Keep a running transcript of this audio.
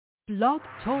Blog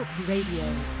Talk Radio.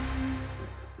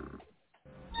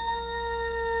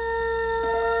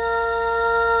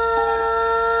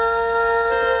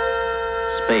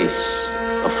 Space,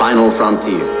 the final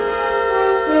frontier.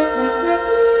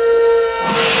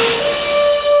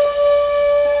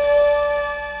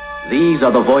 These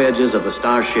are the voyages of the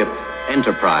starship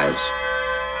Enterprise.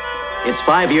 Its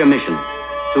 5-year mission,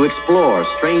 to explore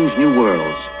strange new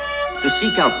worlds, to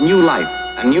seek out new life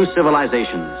and new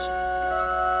civilizations,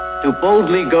 to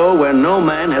boldly go where no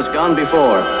man has gone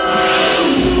before.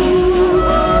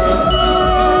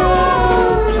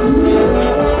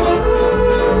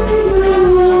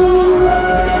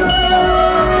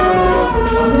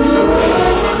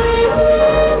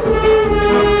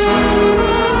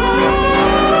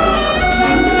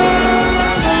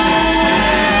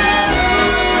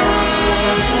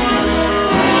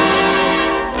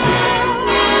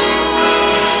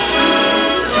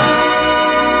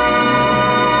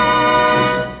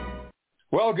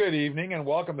 Good evening and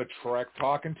welcome to Trek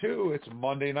Talking 2. It's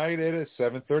Monday night at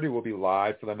 7:30. We'll be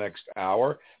live for the next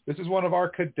hour. This is one of our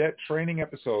Cadet Training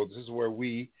episodes. This is where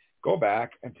we go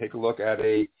back and take a look at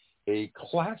a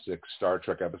classic Star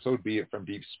Trek episode, be it from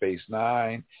Deep Space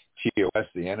Nine, TOS,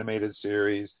 the animated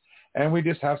series, and we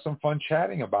just have some fun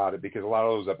chatting about it because a lot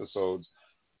of those episodes,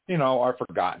 are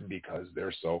forgotten because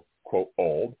they're so, quote,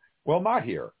 old. Well, not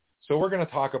here. So we're going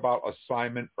to talk about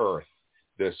Assignment Earth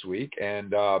this week.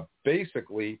 And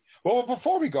basically, well,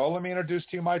 before we go, let me introduce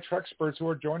to you my Treksperts who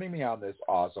are joining me on this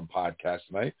awesome podcast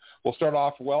tonight. We'll start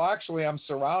off, well, actually, I'm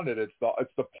surrounded. It's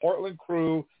the Portland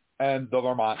crew and the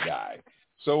Vermont guy.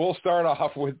 So we'll start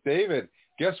off with David.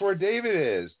 Guess where David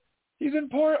is? He's in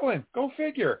Portland. Go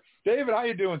figure. David, how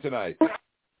you doing tonight?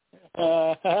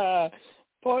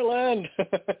 Portland.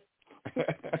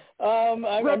 I'm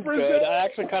good. I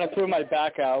actually kind of threw my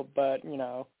back out, but,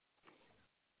 Well,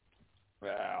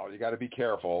 you got to be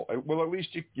careful. Well, at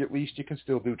least you can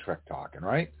still do Trek talking,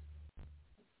 right?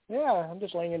 Yeah, I'm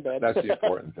just laying in bed. That's the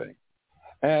important thing.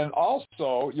 And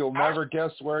also, you'll never guess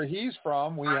where he's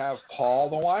from. We have Paul,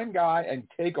 the wine guy, and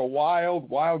take a wild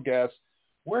guess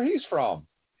where he's from.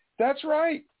 That's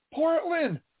right,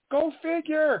 Portland. Go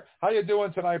figure. How you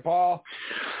doing tonight, Paul?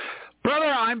 Brother,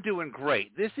 I'm doing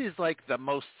great. This is like the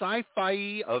most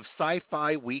sci-fi of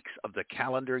sci-fi weeks of the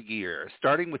calendar year,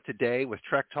 starting with today with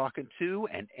Trek Talking 2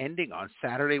 and ending on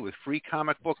Saturday with Free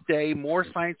Comic Book Day. More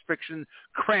science fiction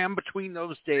crammed between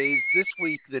those days this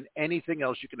week than anything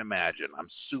else you can imagine. I'm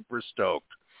super stoked.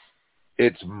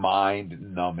 It's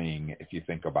mind-numbing if you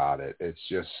think about it. It's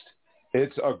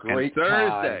a great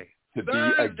time to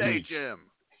be a geek. Jim.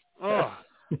 Oh,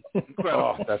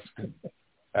 incredible. Oh,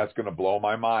 that's going to blow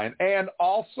my mind. And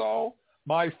also,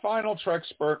 my final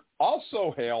Trekspert,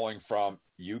 also hailing from,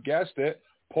 you guessed it,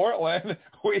 Portland,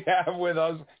 we have with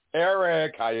us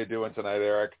Eric. How you doing tonight,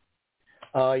 Eric?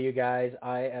 Oh, you guys,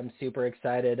 I am super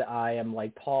excited. I am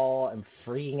like Paul. I'm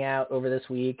freaking out over this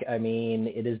week. I mean,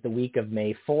 it is the week of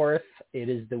May 4th. It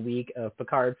is the week of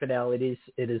Picard finales.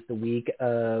 It is the week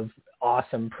of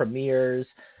awesome premieres.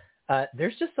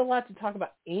 There's just a lot to talk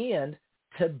about. And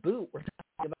to boot, we're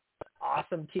talking about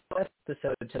awesome TOS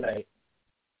episode tonight.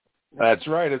 That's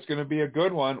right. It's going to be a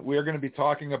good one. We're going to be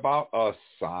talking about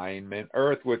Assignment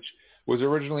Earth, which was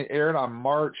originally aired on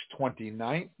March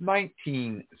 29th,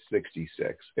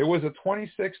 1966. It was a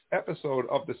 26th episode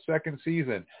of the second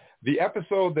season. The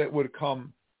episode that would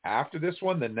come after this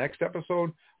one, the next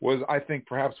episode, was, I think,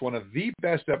 perhaps one of the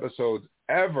best episodes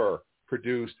ever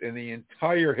produced in the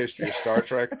entire history of Star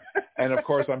Trek. And, of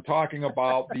course, I'm talking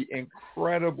about the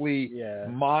incredibly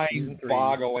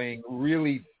mind-boggling,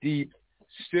 really deep,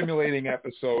 stimulating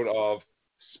episode of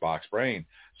Spock's Brain.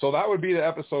 So that would be the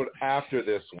episode after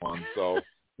this one. So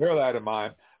bear that in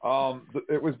mind.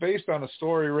 It was based on a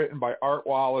story written by Art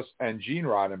Wallace and Gene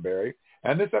Roddenberry.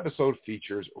 And this episode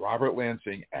features Robert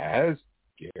Lansing as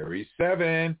Gary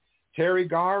Seven, Teri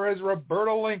Garras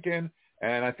Roberta Lincoln,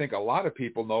 and I think a lot of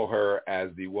people know her as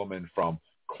the woman from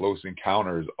Close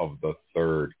Encounters of the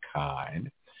Third Kind,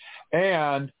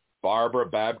 and Barbara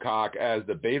Babcock as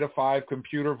the Beta 5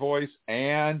 computer voice,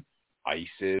 and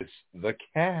Isis the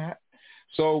cat.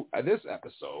 So this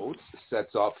episode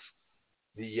sets up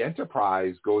the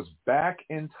Enterprise goes back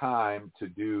in time to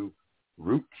do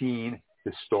routine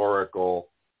historical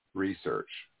research.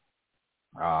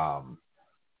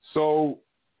 So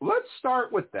let's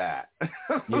start with that.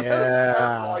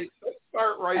 Yeah. Let's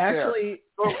start right Actually,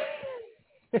 there.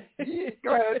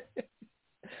 Go ahead.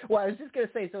 Well, I was just going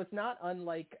to say, so it's not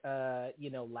unlike,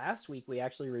 last week we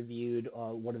actually reviewed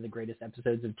one of the greatest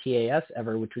episodes of TAS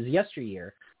ever, which was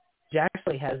Yesteryear. Which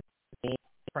actually has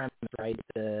premise, right?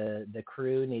 The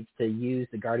crew needs to use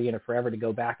the Guardian of Forever to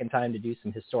go back in time to do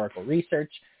some historical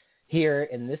research. Here,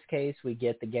 in this case, we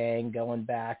get the gang going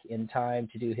back in time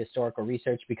to do historical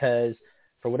research because,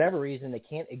 for whatever reason, they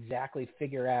can't exactly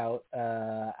figure out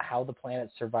how the planet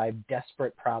survived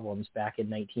desperate problems back in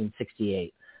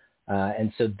 1968.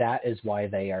 And so that is why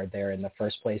they are there in the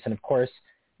first place. And, of course,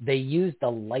 they use the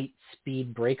light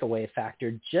speed breakaway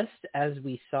factor just as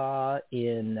we saw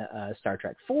in Star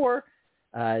Trek 4,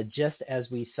 just as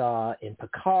we saw in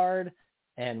Picard.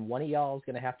 And one of y'all is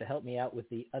going to have to help me out with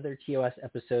the other TOS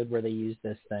episode where they use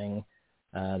this thing.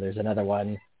 There's another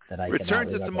one that I cannot remember.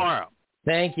 Return to Tomorrow.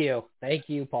 Thank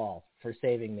you, Paul, for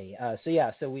saving me.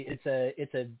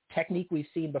 It's a technique we've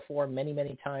seen before many,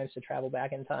 many times to travel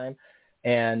back in time,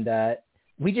 and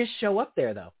we just show up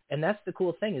there though, and that's the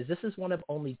cool thing is this is one of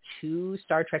only 2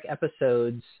 Star Trek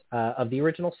episodes of the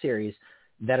original series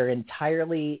that are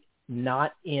entirely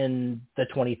not in the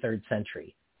 23rd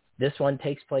century. This one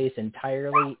takes place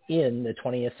entirely in the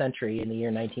 20th century in the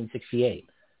year 1968.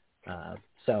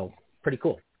 So pretty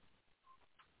cool.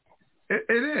 It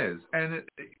is, and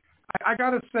I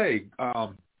got to say,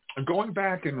 going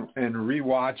back and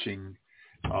rewatching.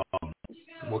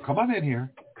 Well, come on in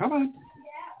here. Come on.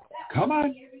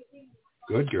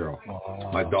 Good girl.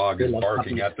 My dog is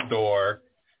barking at the door.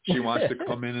 She wants to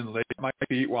come in and lay at my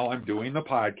feet while I'm doing the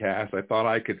podcast. I thought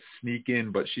I could sneak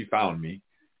in, but she found me.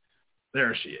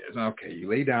 There she is. Okay, you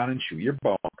lay down and chew your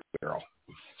bone, girl.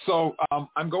 So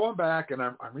I'm going back and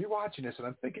I'm rewatching this, and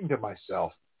I'm thinking to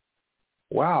myself,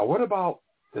 wow, what about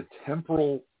the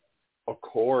temporal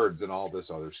accords and all this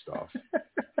other stuff?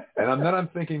 And then I'm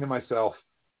thinking to myself,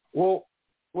 well,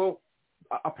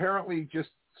 apparently just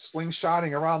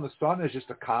slingshotting around the sun is just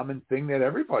a common thing that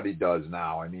everybody does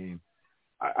now. I mean,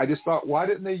 I just thought, why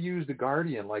didn't they use the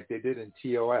Guardian like they did in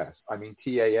TAS?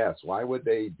 Why would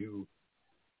they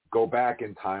go back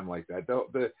in time like that?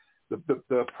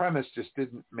 The premise just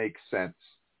didn't make sense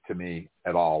to me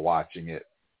at all watching it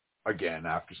again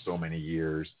after so many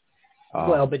years.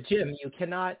 Well, but Jim, you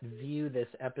cannot view this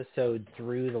episode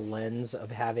through the lens of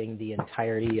having the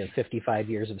entirety of 55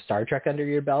 years of Star Trek under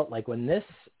your belt. Like when this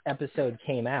episode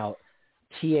came out,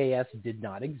 TAS did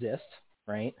not exist,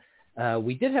 right?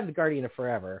 We did have the Guardian of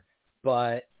Forever,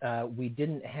 but we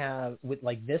didn't have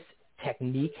this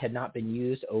technique had not been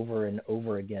used over and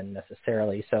over again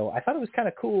necessarily. So I thought it was kind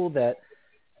of cool that,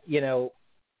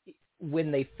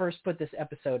 when they first put this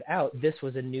episode out, this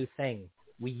was a new thing.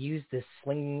 We used this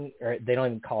or they don't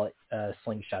even call it a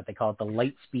slingshot. They call it the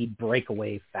light speed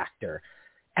breakaway factor.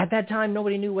 At that time,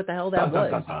 nobody knew what the hell that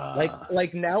was.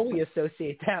 Like now we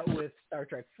associate that with Star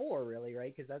Trek 4, really,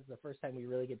 right? Because that's the first time we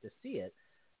really get to see it.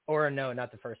 Or no,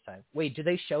 not the first time. Wait, did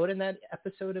they show it in that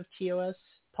episode of TOS,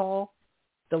 Paul?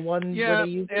 The one where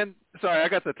they used it? And sorry, I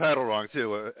got the title wrong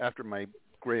too. After my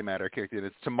gray matter kicked in,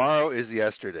 it's Tomorrow is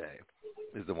Yesterday.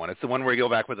 Is the one. It's the one where you go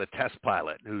back with a test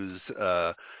pilot whose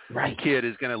kid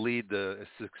is going to lead the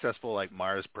successful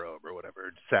Mars probe or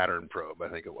whatever, Saturn probe, I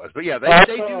think it was. But yeah,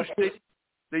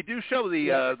 they do show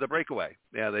the breakaway.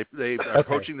 Yeah, they are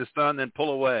approaching the sun, then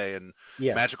pull away, and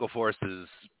magical forces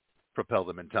propel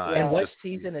them in time. And what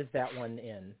season is that one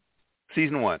in?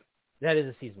 Season 1. That is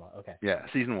a season 1. Okay. Yeah,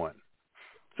 season 1.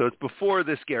 So it's before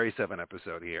this Scary 7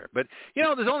 episode here. But,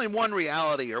 there's only one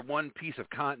reality or one piece of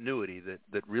continuity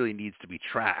that really needs to be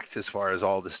tracked as far as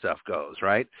all this stuff goes,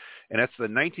 right? And that's the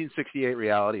 1968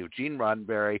 reality of Gene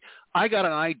Roddenberry. I got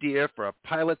an idea for a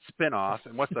pilot spinoff,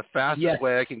 and what's the fastest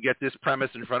way I can get this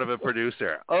premise in front of a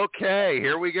producer? Okay,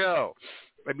 here we go.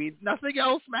 I mean, nothing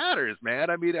else matters, man.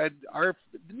 I mean,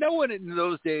 no one in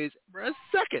those days for a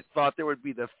second thought there would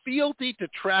be the fealty to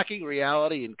tracking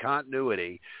reality and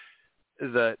continuity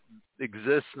that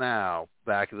exists now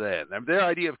back then. I mean, their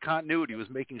idea of continuity was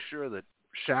making sure that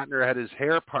Shatner had his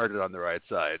hair parted on the right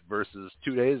side versus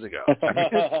 2 days ago. I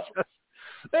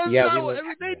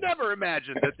mean, they never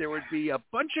imagined that there would be a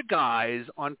bunch of guys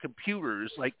on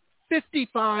computers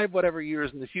 55 whatever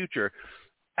years in the future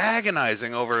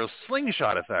agonizing over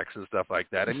slingshot effects and stuff like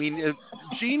that. I mean,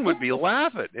 Gene would be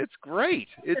laughing. It's great.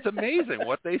 It's amazing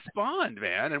what they spawned,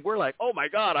 man. And we're like, oh my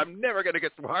God, I'm never going to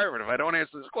get through Harvard if I don't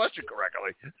answer this question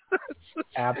correctly.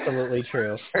 Absolutely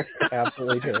true.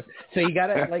 Absolutely true. So you got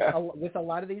to, with a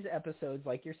lot of these episodes,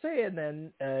 like you're saying,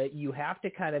 then you have to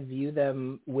kind of view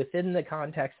them within the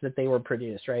context that they were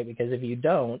produced, right? Because if you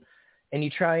don't, and you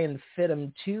try and fit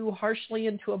them too harshly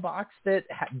into a box that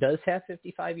does have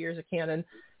 55 years of canon,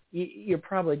 you're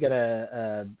probably going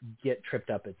to get tripped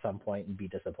up at some point and be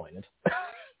disappointed.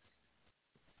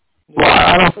 Well,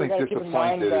 I don't think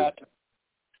disappointed. That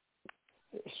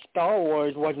Star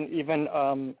Wars wasn't even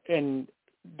in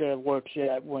the works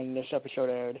yet when this episode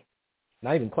aired.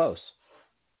 Not even close.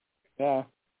 Yeah.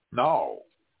 No.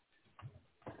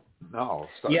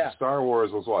 Star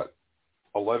Wars was what,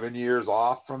 11 years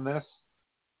off from this?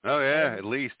 Oh yeah, at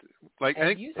least. Like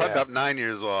I think probably about 9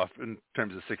 years off in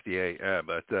terms of 68. Yeah,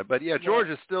 but yeah, George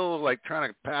is still like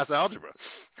trying to pass algebra.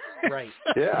 Right.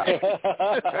 Yeah.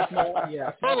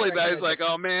 Totally. He's like,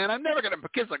 oh man, I'm never gonna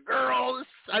kiss a girl.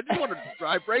 I just want to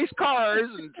drive race cars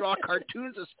and draw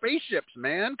cartoons of spaceships.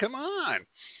 Man, come on.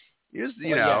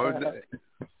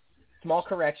 Small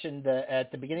correction.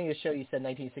 At the beginning of the show, you said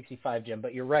 1965, Jim,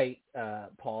 but you're right,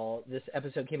 Paul. This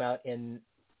episode came out in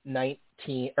you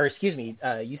said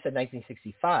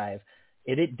 1965.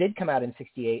 It did come out in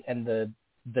 68, and the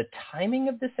timing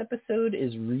of this episode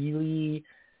is really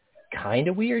kind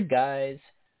of weird, guys.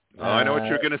 Oh, I know what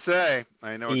you're going to say.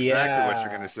 I know exactly what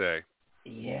you're going to say.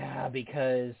 Yeah,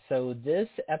 because so this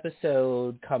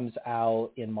episode comes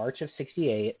out in March of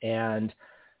 68, and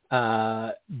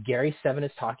Gary Seven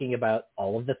is talking about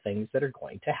all of the things that are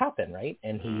going to happen, right?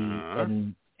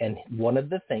 And and one of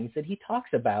the things that he talks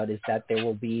about is that there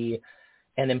will be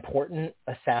an important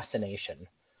assassination.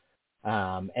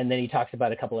 And then he talks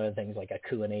about a couple other things like a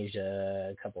coup in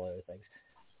Asia, a couple other things.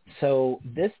 So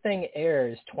this thing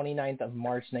airs 29th of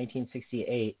March,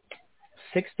 1968.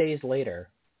 6 days later,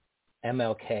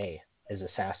 MLK is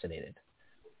assassinated.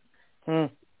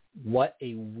 What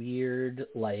a weird,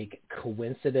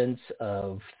 coincidence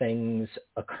of things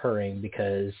occurring,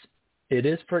 because it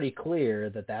is pretty clear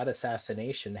that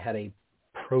assassination had a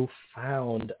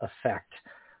profound effect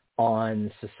on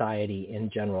society in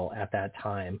general at that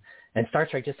time. And Star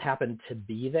Trek just happened to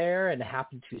be there and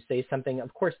happened to say something.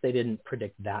 Of course, they didn't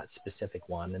predict that specific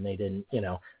one, and they didn't,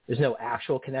 there's no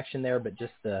actual connection there, but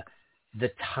just the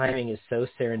timing is so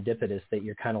serendipitous that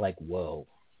you're kind of like, whoa.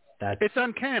 It's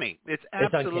uncanny. It's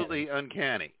absolutely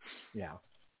uncanny. Yeah.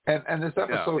 And this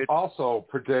episode also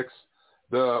predicts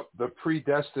the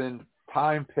predestined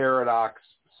time paradox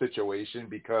situation,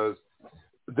 because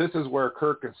this is where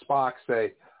Kirk and Spock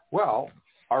say, well,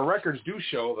 our records do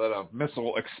show that a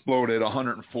missile exploded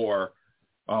 104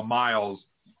 miles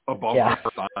above Earth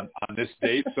on this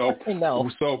date. So,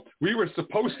 so we were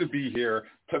supposed to be here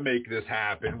to make this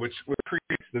happen, which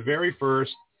creates the very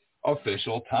first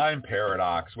official time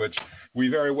paradox, which we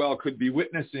very well could be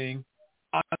witnessing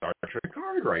on Star Trek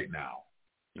Picard right now.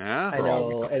 Yeah, I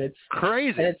know, and it's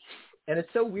crazy. And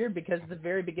it's so weird because at the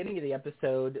very beginning of the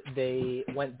episode, they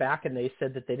went back and they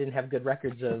said that they didn't have good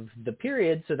records of the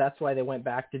period, so that's why they went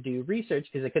back to do research,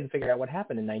 because they couldn't figure out what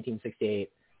happened in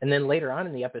 1968. And then later on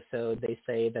in the episode, they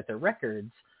say that their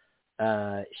records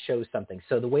show something.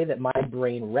 So the way that my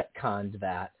brain retconned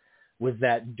that was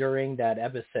that during that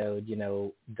episode,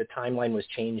 the timeline was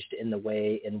changed in the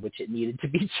way in which it needed to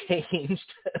be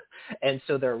changed. And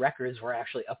so their records were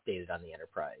actually updated on the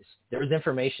Enterprise. There was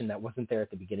information that wasn't there at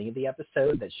the beginning of the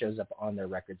episode that shows up on their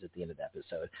records at the end of the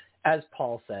episode. As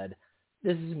Paul said,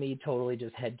 this is me totally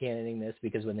just headcanoning this,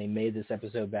 because when they made this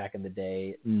episode back in the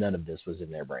day, none of this was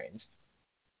in their brains.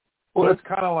 Well, it's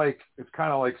kind of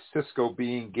like Cisco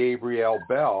being Gabrielle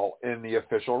Bell in the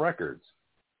official records.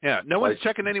 Yeah, no one's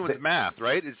checking anyone's math,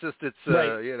 right? It's just, it's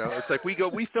like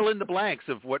we fill in the blanks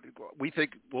of what we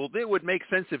think, well, it would make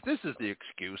sense if this is the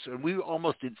excuse, and we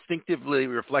almost instinctively,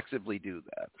 reflexively do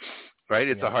that, right?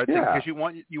 It's a hard thing because you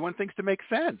want things to make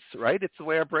sense, right? It's the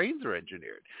way our brains are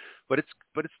engineered, but it's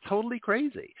totally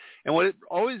crazy. And what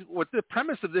the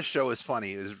premise of this show is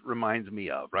funny reminds me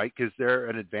of, right? Because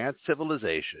they're an advanced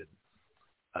civilization,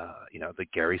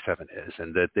 that Gary Seven is,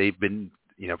 and that they've been,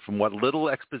 from what little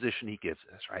exposition he gives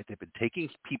us, right? They've been taking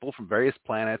people from various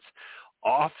planets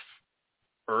off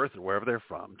Earth or wherever they're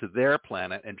from to their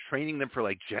planet and training them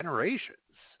for generations,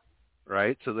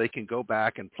 right? So they can go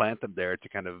back and plant them there to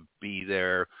kind of be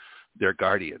their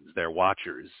guardians, their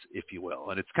watchers, if you will.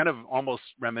 And it's kind of almost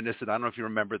reminiscent. I don't know if you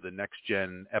remember the Next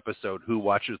Gen episode, Who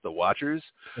Watches the Watchers?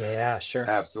 Yeah, sure.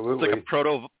 Absolutely. It's like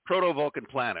a proto-Vulcan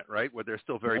planet, right, where they're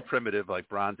still very primitive, like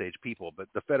Bronze Age people. But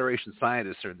the Federation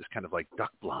scientists are in this kind of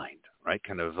duck blind, right,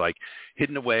 kind of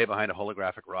hidden away behind a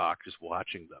holographic rock, just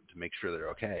watching them to make sure they're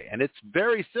okay. And it's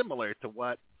very similar to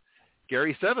what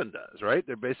Gary Seven does, right?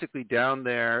 They're basically down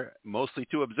there mostly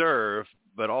to observe,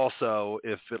 but also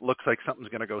if it looks like something's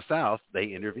going to go south, they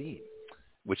intervene,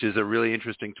 which is a really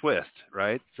interesting twist,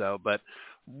 right? So, but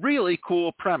really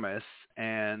cool premise,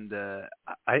 and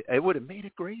it would have made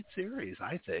a great series,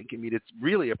 I think. I mean, it's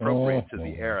really appropriate to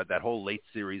the era, that whole late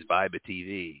series vibe of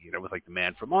TV, with The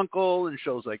Man from U.N.C.L.E. and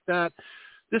shows like that.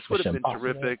 This would have been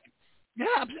terrific.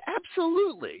 Yeah,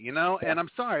 absolutely, and I'm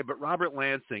sorry, but Robert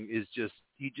Lansing is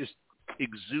he just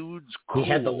exudes cool. He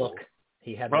had the look.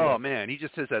 He had. Oh man, he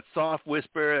just has that soft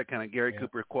whisper, that kind of Gary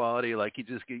Cooper quality. Like he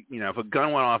just, if a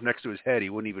gun went off next to his head, he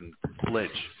wouldn't even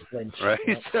flinch. Right?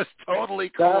 He's just totally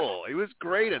cool. He was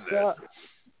great in this. Yeah.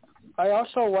 I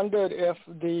also wondered if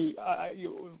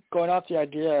going off the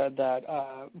idea that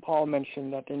Paul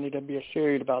mentioned that there need to be a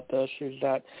series about this, is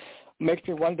that makes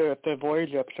me wonder if the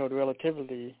Voyage episode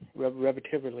relatively,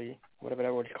 whatever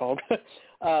that word is called,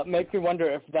 makes me wonder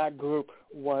if that group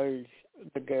was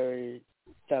the Gary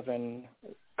 7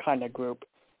 kind of group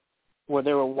where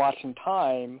they were watching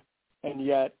time and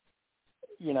yet,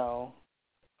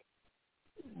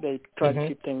 they tried to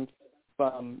keep things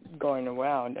from going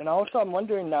around. And also I'm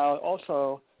wondering now,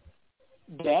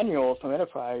 Daniel from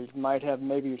Enterprise might have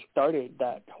maybe started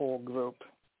that whole group,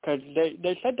 because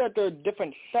they said that there are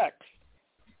different sect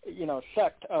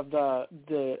of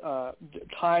the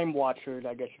time watchers,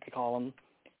 I guess you could call them,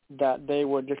 that they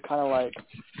would just kind of like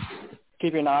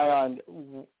keep an eye on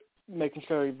making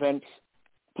sure events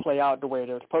play out the way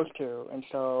they're supposed to. And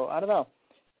so, I don't know,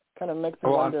 kind of makes me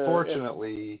wonder. Well,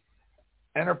 unfortunately,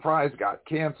 Enterprise got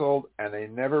canceled, and they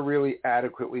never really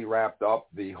adequately wrapped up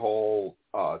the whole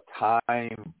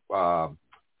time,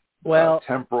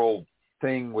 temporal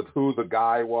thing with who the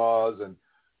guy was, and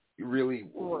really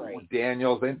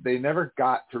Daniels. They never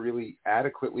got to really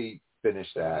adequately finish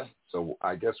that. So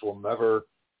I guess we'll never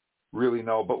really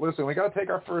know. But listen, we got to take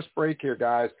our first break here,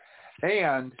 guys.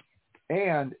 And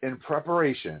in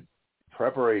preparation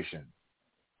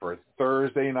for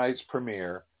Thursday night's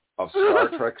premiere of Star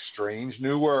Trek Strange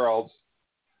New Worlds,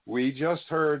 we just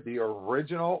heard the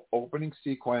original opening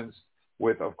sequence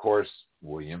with, of course,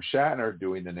 William Shatner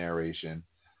doing the narration.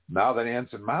 Now that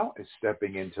Anson Mount is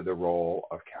stepping into the role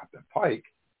of Captain Pike,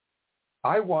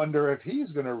 I wonder if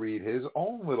he's going to read his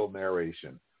own little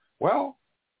narration. Well,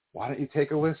 why don't you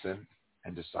take a listen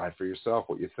and decide for yourself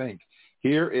what you think.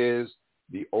 Here is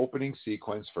the opening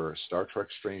sequence for Star Trek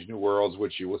Strange New Worlds,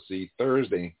 which you will see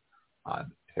Thursday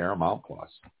on Paramount+.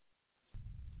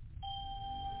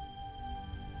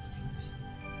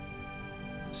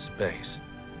 Space.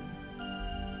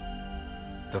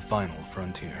 The final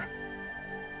frontier.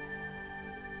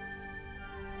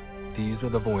 These are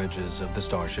the voyages of the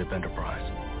Starship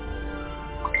Enterprise.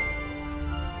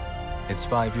 Its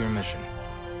 5-year mission: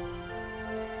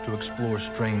 to explore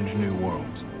strange new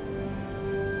worlds,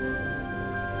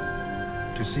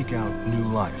 to seek out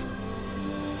new life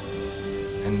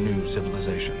and new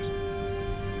civilizations,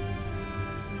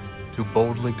 to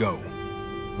boldly go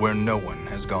where no one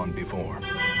has gone before.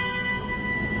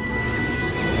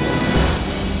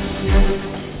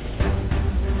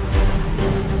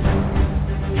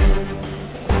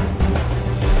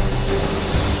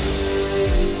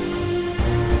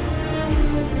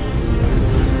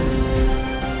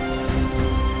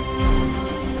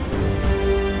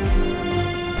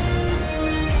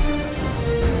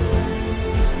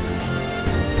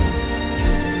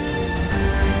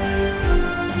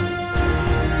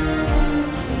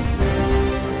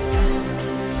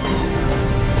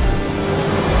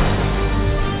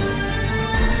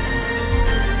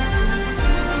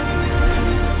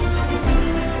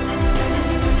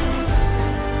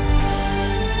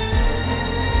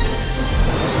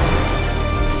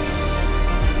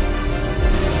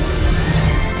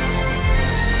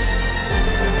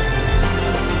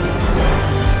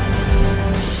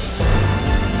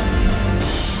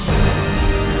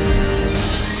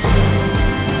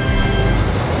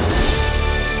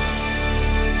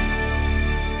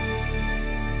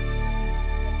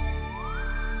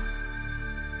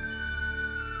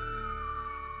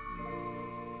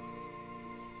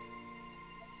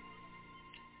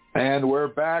 And we're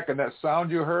back, and that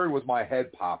sound you heard was my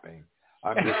head popping.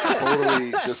 I'm just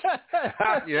totally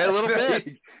yeah, a little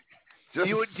bit. Do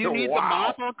you need the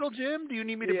mop, Uncle Jim? Do you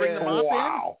need me to bring the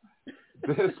mop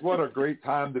in? What a great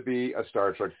time to be a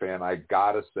Star Trek fan. I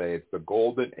gotta say, it's the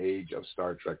golden age of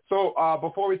Star Trek. So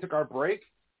before we took our break,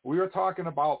 we were talking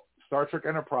about Star Trek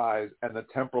Enterprise and the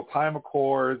temporal time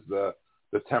accords, the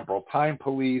temporal time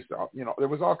police. There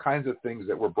was all kinds of things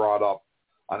that were brought up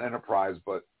on Enterprise,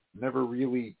 but never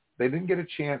really, they didn't get a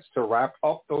chance to wrap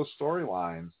up those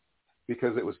storylines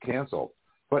because it was canceled.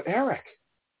 But Eric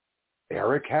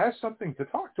has something to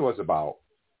talk to us about.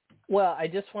 Well, I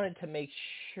just wanted to make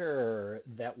sure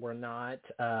that we're not,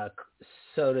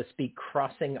 so to speak,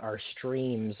 crossing our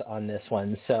streams on this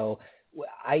one. So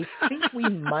I think we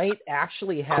might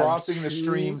actually have crossing the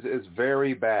streams is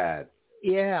very bad.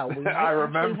 Yeah, I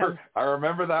remember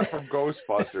that from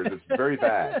Ghostbusters. It's very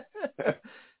bad.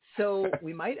 So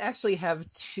we might actually have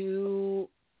two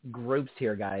groups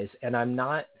here, guys, and I'm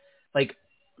not,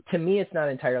 to me it's not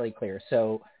entirely clear.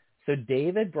 So So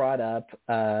David brought up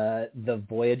the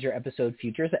Voyager episode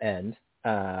Future's End,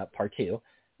 Part 2,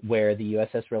 where the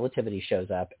USS Relativity shows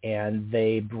up, and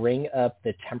they bring up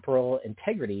the Temporal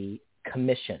Integrity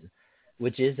Commission,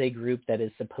 which is a group that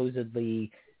is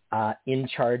supposedly in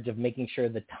charge of making sure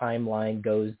the timeline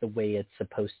goes the way it's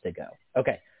supposed to go.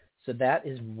 Okay, so that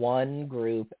is one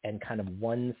group and kind of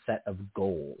one set of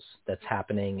goals that's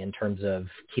happening in terms of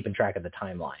keeping track of the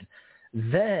timeline.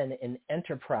 Then in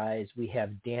Enterprise, we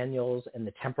have Daniels and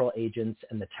the Temporal Agents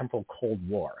and the Temporal Cold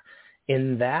War.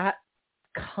 In that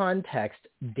context,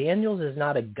 Daniels is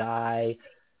not a guy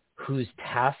who's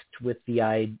tasked with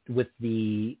the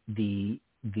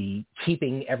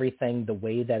keeping everything the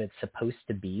way that it's supposed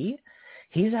to be.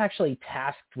 He's actually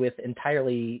tasked with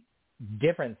entirely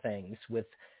different things, with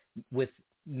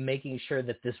making sure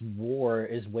that this war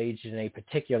is waged in a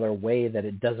particular way that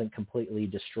it doesn't completely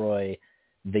destroy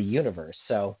the universe.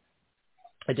 So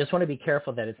I just want to be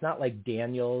careful that it's not like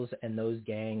Daniels and those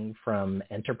gang from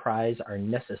Enterprise are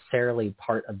necessarily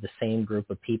part of the same group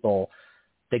of people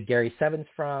that Gary Seven's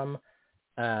from.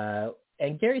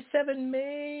 And Gary Seven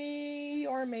may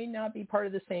or may not be part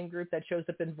of the same group that shows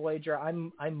up in Voyager.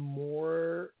 I'm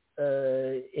more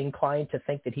inclined to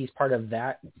think that he's part of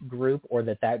that group, or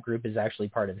that group is actually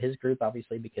part of his group,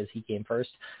 obviously, because he came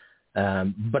first.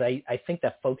 But I think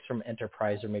that folks from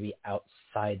Enterprise are maybe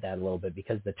outside that a little bit,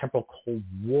 because the Temporal Cold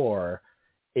War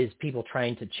is people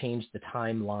trying to change the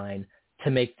timeline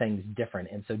to make things different.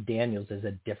 And so Daniels is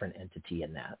a different entity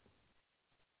in that.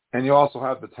 And you also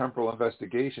have the Temporal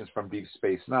Investigations from Deep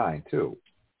Space Nine, too.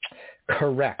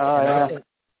 Correct.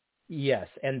 Yes,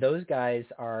 and those guys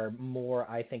are more,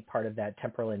 I think, part of that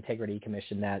Temporal Integrity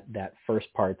Commission, that first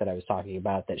part that I was talking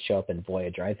about that show up in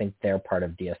Voyager. I think they're part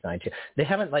of DS9 too. They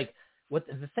haven't, like, what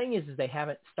the thing is they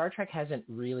haven't, Star Trek hasn't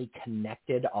really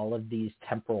connected all of these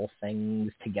temporal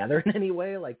things together in any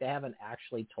way. Like, they haven't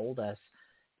actually told us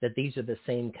that these are the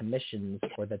same commissions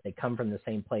or that they come from the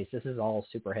same place. This is all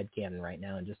super headcanon right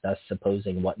now and just us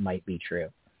supposing what might be true.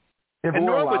 And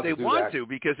nor would they want to,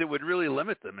 because it would really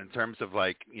limit them in terms of,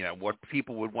 like, you know, what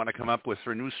people would want to come up with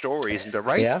for new stories and to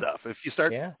write stuff. If you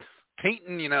start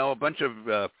painting, you know, a bunch of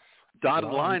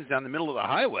dotted lines down the middle of the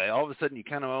highway, all of a sudden you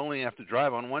kind of only have to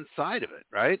drive on one side of it,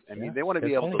 right? I mean, they want to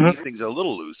be able to leave things a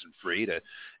little loose and free to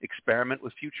experiment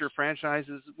with future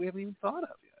franchises we haven't even thought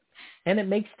of yet. And it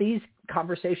makes these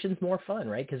conversations more fun,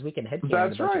 right? Because we can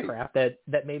headcanon a bunch of crap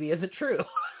that maybe isn't true.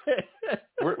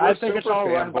 I think it's all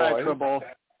run by Tribble.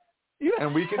 Yeah,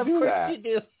 and we can do that. You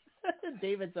do.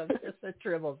 David's obsessed with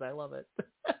Tribbles. I love it.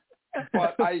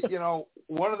 But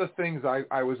one of the things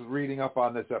I was reading up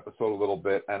on this episode a little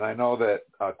bit, and I know that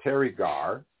Teri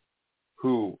Garr,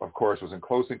 who, of course, was in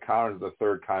Close Encounters of the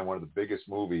Third Kind, one of the biggest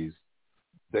movies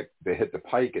that hit the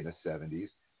pike in the 70s,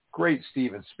 great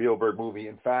Steven Spielberg movie.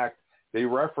 In fact, they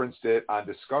referenced it on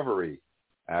Discovery,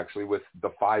 actually, with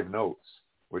the 5 Notes.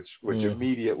 Which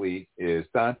immediately is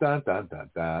dun, dun, dun, dun,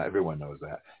 dun. Everyone knows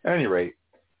that. At any rate,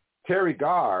 Teri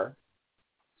Garr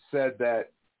said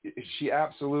that she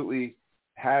absolutely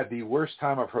had the worst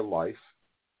time of her life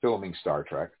filming Star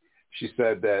Trek. She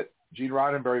said that Gene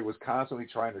Roddenberry was constantly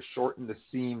trying to shorten the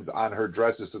seams on her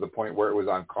dresses to the point where it was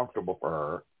uncomfortable for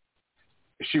her.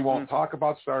 She won't talk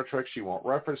about Star Trek. She won't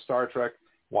reference Star Trek,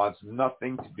 wants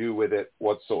nothing to do with it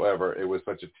whatsoever. It was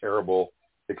such a terrible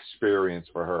experience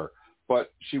for her.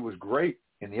 But she was great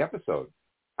in the episode.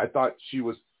 I thought she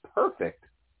was perfect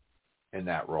in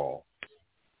that role.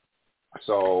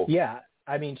 So yeah,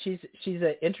 I mean, she's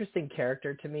an interesting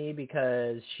character to me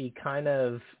because she kind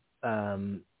of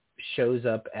shows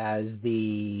up as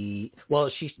she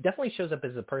definitely shows up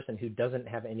as a person who doesn't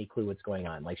have any clue what's going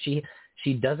on. Like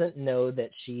she doesn't know that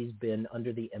she's been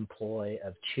under the employ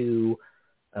of 2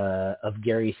 of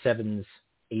Gary Seven's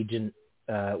agent,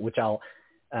 which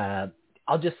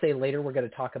I'll just say later we're going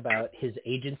to talk about his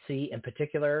agency in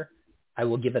particular. I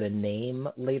will give it a name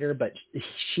later, but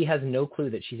she has no clue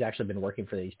that she's actually been working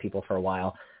for these people for a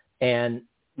while. And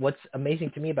what's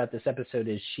amazing to me about this episode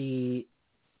is she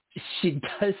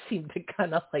does seem to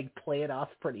kind of like play it off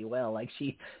pretty well. Like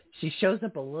she shows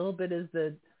up a little bit as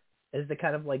the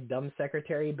kind of like dumb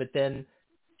secretary, but then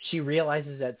she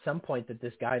realizes at some point that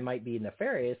this guy might be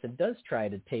nefarious and does try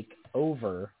to take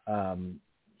over.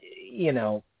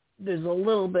 There's a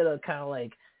little bit of kind of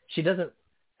like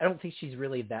I don't think she's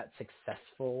really that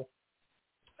successful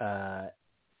trying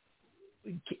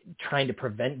to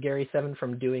prevent Gary Seven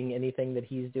from doing anything that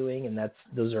he's doing. And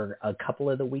those are a couple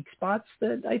of the weak spots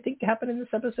that I think happen in this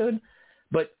episode.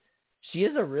 But she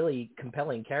is a really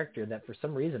compelling character that for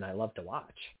some reason I love to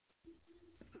watch.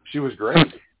 She was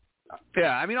great.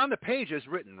 Yeah, I mean, on the page as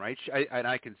written, right? And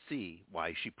I can see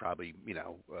why she probably,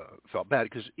 felt bad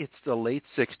because it's the late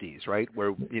 '60s, right?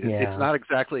 Where it's not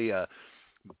exactly a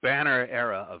banner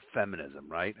era of feminism,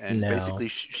 right? And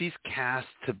basically, she's cast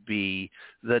to be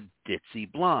the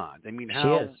ditzy blonde. I mean,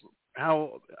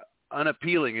 how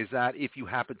unappealing is that if you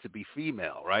happen to be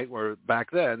female, right? Where back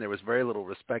then there was very little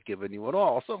respect given you at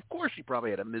all. So of course she probably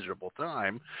had a miserable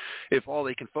time if all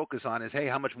they can focus on is, hey,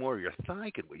 how much more of your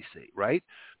thigh can we see, right?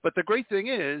 But the great thing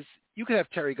is you can have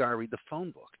Teri Garr read the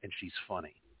phone book and she's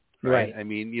funny. Right. I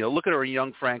mean, look at her in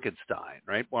Young Frankenstein,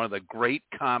 right? One of the great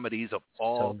comedies of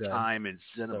all time in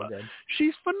cinema. So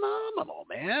she's phenomenal,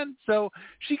 man. So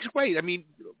she's great. I mean,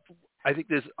 I think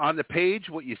there's on the page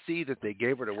what you see that they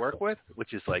gave her to work with,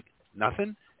 which is like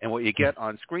nothing, and what you get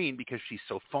on screen because she's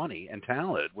so funny and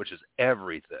talented, which is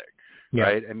everything,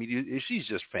 right? I mean, she's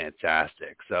just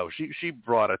fantastic. So she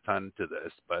brought a ton to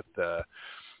this, but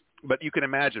you can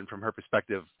imagine from her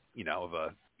perspective, of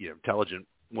a intelligent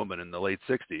woman in the late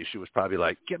 '60s, she was probably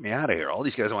like, "Get me out of here! All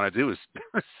these guys want to do is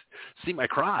see my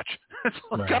crotch.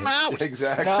 Come out!"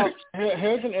 Exactly. Now,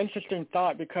 here's an interesting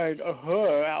thought because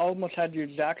I almost had the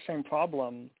exact same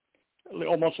problem.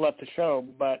 Almost left the show,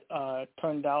 but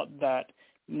turned out that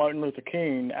Martin Luther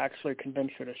King actually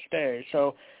convinced her to stay.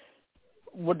 So,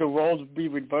 would the roles be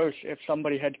reversed if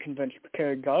somebody had convinced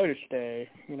Teri Garr to stay?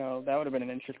 That would have been an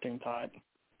interesting thought.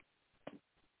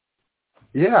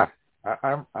 Yeah.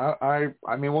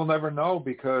 I mean, we'll never know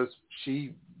because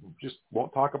she just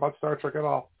won't talk about Star Trek at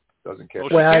all. Doesn't care.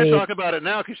 Well, she can't talk about it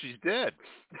now because she's dead.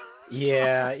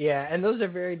 Yeah, and those are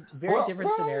very different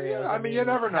scenarios. Yeah. I mean, you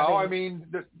never know. I mean,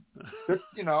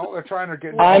 they're trying to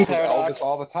get involved with Elvis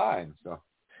all the time, so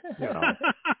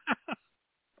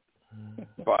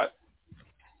But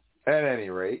at any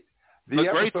rate, the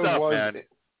episode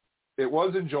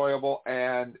was enjoyable,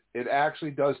 and it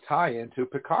actually does tie into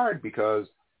Picard because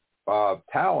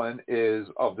Talon is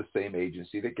of the same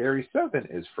agency that Gary Seven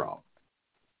is from,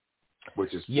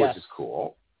 which is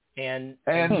cool. And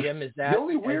Jim, is that the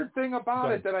only weird thing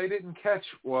about it that I didn't catch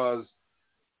was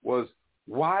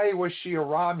why was she a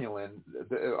Romulan?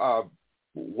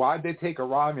 Why'd they take a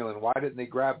Romulan? Why didn't they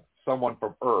grab someone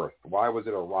from Earth? Why was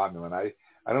it a Romulan?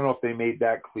 I don't know if they made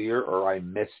that clear or I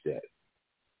missed it.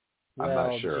 I'm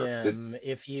not sure. Jim,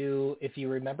 if you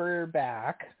remember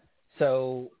back,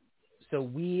 so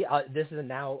we this is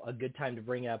now a good time to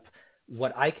bring up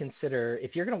what I consider,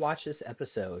 if you're going to watch this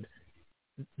episode,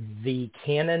 the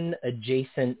canon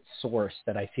adjacent source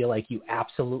that I feel like you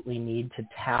absolutely need to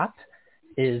tap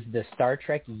is the Star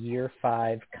Trek Year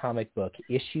 5 comic book,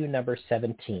 issue number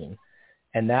 17.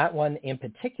 And that one in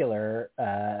particular,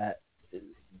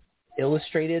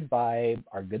 illustrated by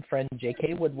our good friend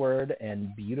J.K. Woodward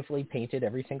and beautifully painted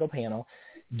every single panel,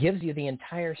 gives you the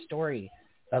entire story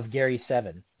of Gary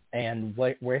Seven and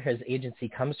where his agency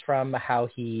comes from, how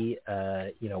he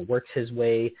works his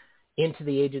way into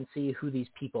the agency, who these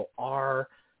people are.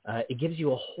 It gives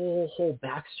you a whole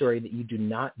backstory that you do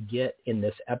not get in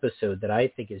this episode that I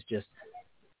think is just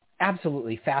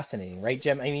absolutely fascinating, right,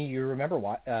 Jim? I mean, you remember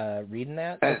reading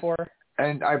that before?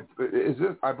 And I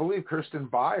believe Kirsten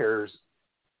Byers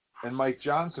and Mike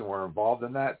Johnson were involved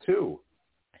in that too.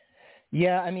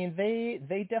 Yeah, I mean,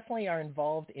 they definitely are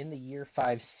involved in the Year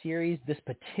 5 series. This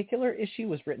particular issue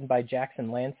was written by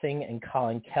Jackson Lansing and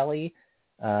Colin Kelly,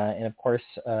 and of course,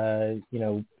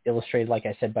 illustrated, like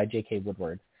I said, by J.K.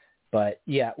 Woodward. But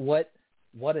yeah, what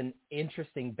an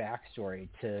interesting backstory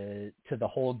to the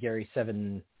whole Gary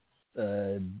Seven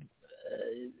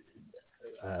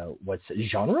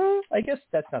genre? I guess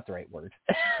that's not the right word.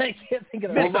 I can't think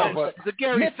of the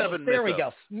Gary Seven mythos. There we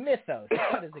go. Mythos.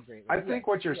 That is a great word. I think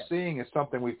what you're seeing is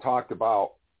something we've talked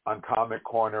about on Comic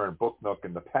Corner and Book Nook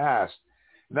in the past,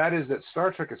 and that is that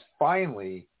Star Trek is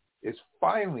finally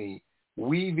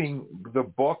weaving the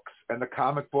books and the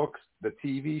comic books, the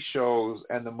TV shows,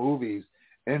 and the movies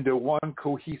into one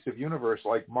cohesive universe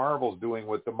like Marvel's doing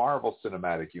with the Marvel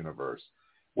Cinematic Universe.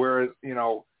 Whereas,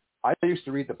 I used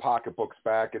to read the pocket books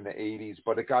back in the 80s,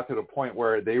 but it got to the point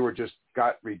where they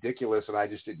got ridiculous and I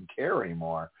just didn't care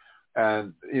anymore.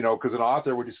 And, because an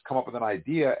author would just come up with an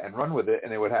idea and run with it,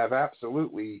 and it would have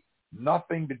absolutely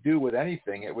nothing to do with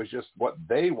anything. It was just what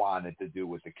they wanted to do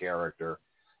with the character.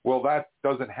 Well, that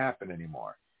doesn't happen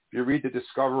anymore. If you read the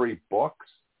Discovery books,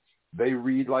 they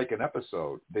read like an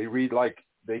episode. They read like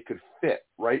they could fit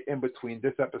right in between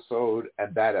this episode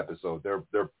and that episode.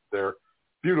 They're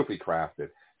beautifully crafted.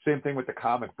 Same thing with the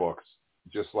comic books,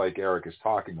 just like Eric is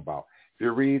talking about. If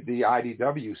you read the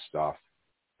IDW stuff,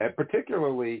 and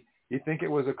particularly, you think it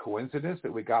was a coincidence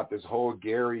that we got this whole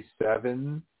Gary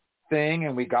Seven thing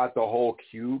and we got the whole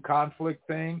Q conflict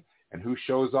thing? And who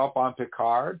shows up on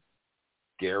Picard?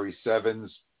 Gary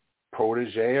Seven's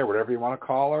protege, or whatever you want to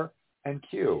call her, and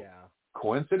Q. Yeah.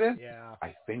 Coincidence? Yeah.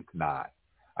 I think not.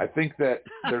 I think that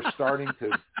they're starting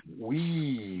to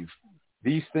weave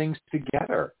these things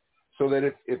together so that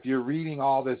if you're reading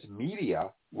all this media,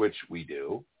 which we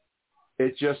do,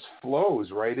 it just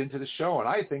flows right into the show. And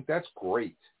I think that's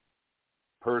great,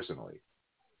 personally.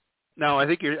 No, I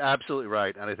think you're absolutely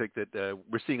right. And I think that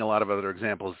we're seeing a lot of other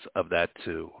examples of that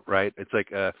too, right? It's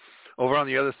like over on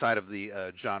the other side of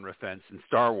the genre fence in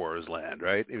Star Wars land,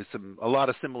 right? It was a lot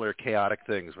of similar chaotic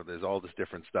things where there's all this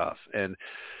different stuff. And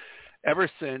ever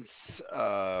since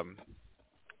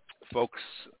folks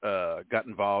got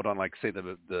involved on, like, say,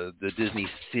 the Disney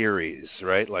series,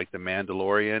 right, like The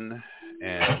Mandalorian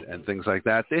and things like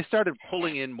that, they started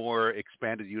pulling in more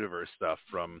expanded universe stuff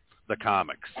from the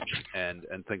comics and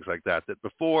things like that. That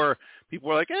before people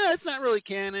were like, it's not really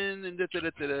canon and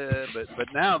but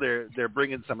now they're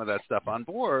bringing some of that stuff on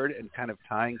board and kind of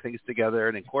tying things together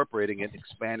and incorporating it, and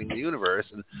expanding the universe,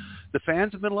 and the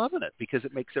fans have been loving it because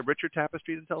it makes a richer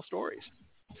tapestry to tell stories.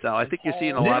 So I think you're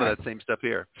seeing a lot of that same stuff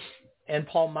here. And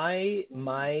Paul,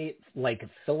 my like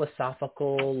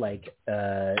philosophical, like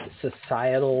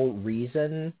societal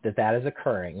reason that is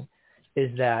occurring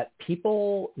is that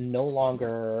people no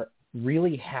longer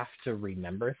really have to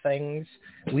remember things.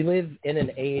 We live in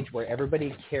an age where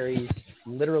everybody carries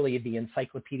literally the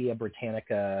Encyclopedia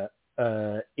Britannica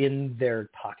in their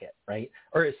pocket, right?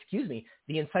 Or excuse me,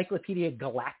 the Encyclopedia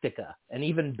Galactica, an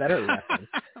even better reference,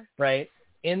 right?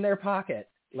 In their pocket.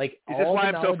 Like, is this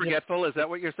why I'm so forgetful? Is that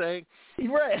what you're saying?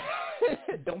 Right.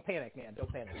 Don't panic, man.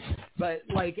 Don't panic. But,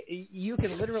 like, you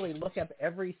can literally look up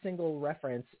every single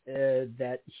reference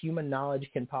that human knowledge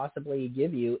can possibly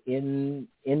give you in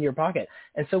your pocket.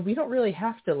 And so we don't really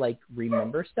have to, like,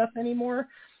 remember stuff anymore.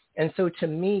 And so to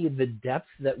me, the depth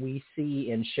that we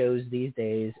see in shows these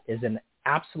days is an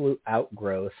absolute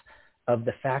outgrowth of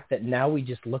the fact that now we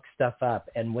just look stuff up.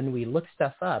 And when we look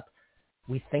stuff up,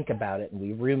 we think about it and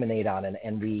we ruminate on it,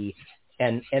 and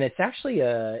it's actually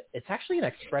an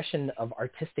expression of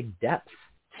artistic depth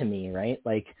to me, right?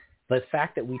 Like the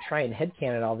fact that we try and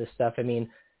headcanon all this stuff. I mean,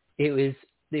 it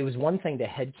was one thing to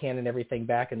headcanon everything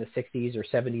back in the 60s or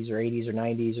 70s or 80s or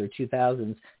 90s or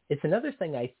 2000s. It's another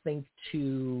thing, I think,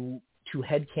 to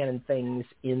headcanon things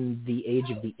in the age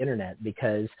of the internet,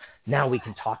 because now we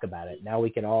can talk about it. Now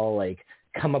we can all, like,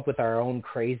 come up with our own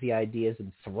crazy ideas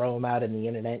and throw them out on the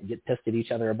internet and get pissed at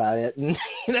each other about it, and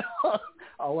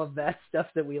all of that stuff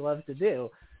that we love to do.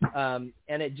 And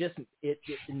it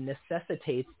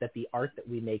necessitates that the art that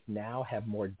we make now have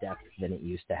more depth than it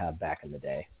used to have back in the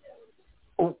day.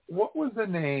 What was the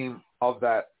name of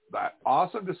that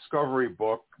awesome Discovery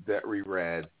book that we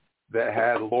read that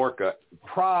had Lorca,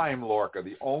 Prime Lorca,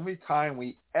 the only time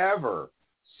we ever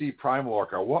see Prime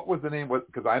Lorca? What was the name?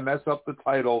 Because I mess up the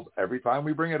titles every time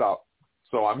we bring it up,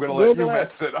 so I'm going to let you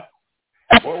mess it up.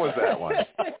 What was that one?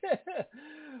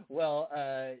 Well,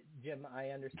 Jim, I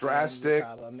understand Drastic. the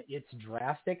problem. It's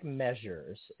Drastic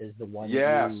Measures is the one.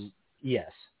 Yes.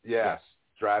 Yes.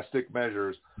 Drastic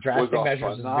Measures. Drastic was a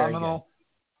Measures phenomenal, is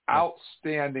very good.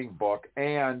 outstanding book.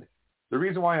 And the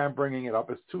reason why I'm bringing it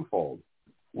up is twofold.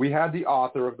 We had the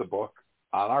author of the book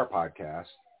on our podcast,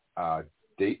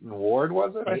 Dayton Ward,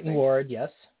 was it? Dayton Ward,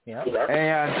 yes. Yeah.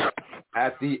 And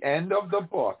at the end of the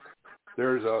book,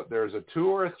 there's a 2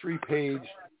 or 3 page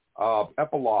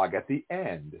epilogue at the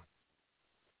end.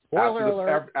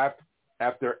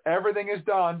 After everything is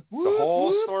done, the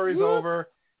whole story's over,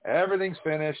 everything's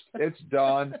finished, it's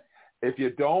done. If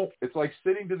you don't, it's like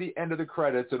sitting to the end of the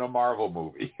credits in a Marvel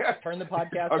movie. Turn the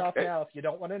podcast off now if you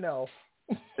don't want to know.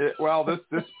 This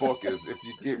book is,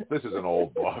 this is an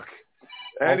old book.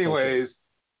 Anyways,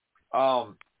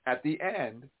 at the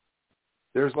end,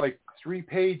 there's like 3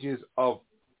 pages of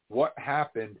what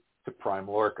happened to Prime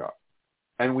Lorca.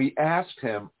 And we asked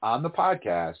him on the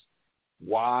podcast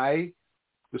why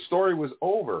the story was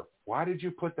over. Why did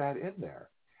you put that in there?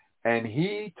 And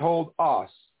he told us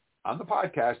on the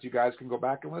podcast, you guys can go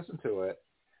back and listen to it,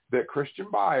 that Christian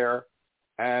Byer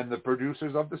and the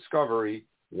producers of Discovery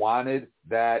wanted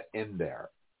that in there.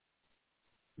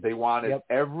 They wanted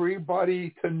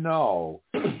everybody to know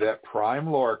that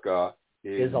Prime Lorca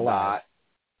is not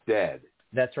dead.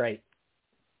 That's right.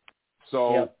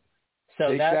 So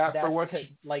take that for what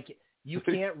you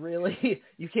can't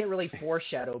really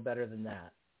foreshadow better than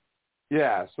that.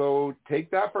 Yeah, so take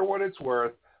that for what it's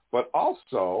worth. But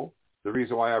also, the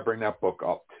reason why I bring that book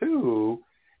up too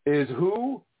is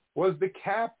who was the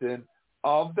captain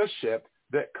of the ship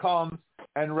that comes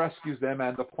and rescues them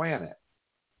and the planet.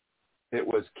 It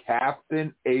was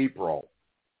Captain April.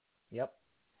 Yep.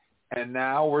 And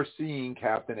now we're seeing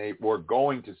Captain April. We're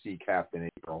going to see Captain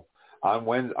April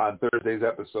on Thursday's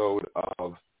episode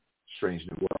of Strange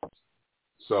New Worlds.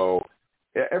 So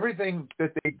everything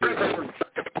that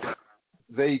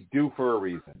they do for a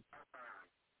reason.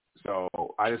 So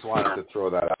I just wanted to throw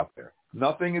that out there.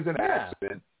 Nothing is an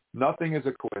accident. Nothing is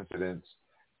a coincidence.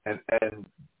 And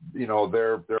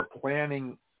they're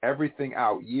planning everything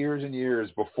out years and years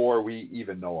before we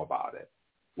even know about it,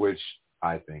 which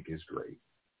I think is great.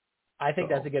 I think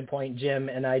that's a good point, Jim,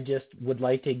 and I just would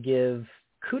like to give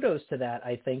kudos to that,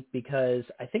 I think, because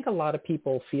I think a lot of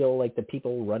people feel like the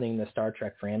people running the Star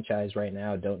Trek franchise right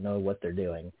now don't know what they're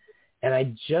doing. And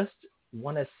I just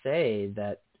want to say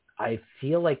that I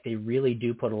feel like they really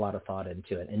do put a lot of thought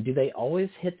into it. And do they always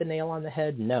hit the nail on the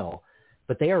head? No.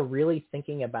 But they are really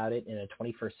thinking about it in a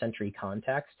 21st century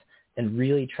context and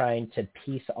really trying to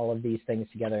piece all of these things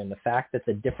together. And the fact that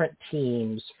the different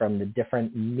teams from the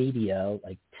different media,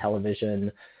 like television,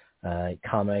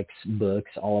 comics,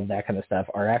 books, all of that kind of stuff,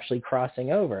 are actually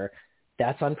crossing over,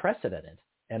 that's unprecedented.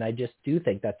 And I just do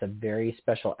think that's a very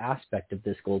special aspect of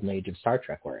this golden age of Star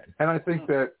Trek we're in. And I think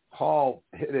that Paul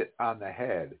hit it on the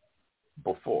head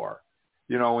before.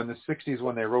 In the 60s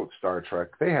when they wrote Star Trek,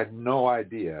 they had no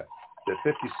idea that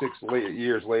 56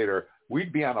 years later,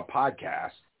 we'd be on a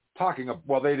podcast talking –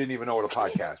 well, they didn't even know what a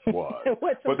podcast was.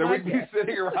 But then we'd be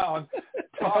sitting around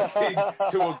talking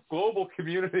to a global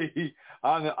community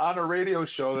on a radio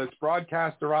show that's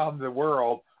broadcast around the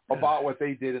world about what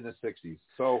they did in the 60s.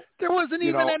 So there wasn't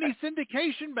even any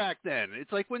syndication back then.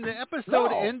 It's like when the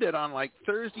episode ended on like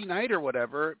Thursday night or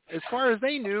whatever, as far as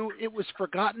they knew, it was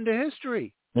forgotten to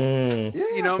history.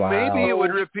 Maybe it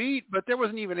would repeat, but there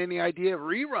wasn't even any idea of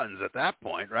reruns at that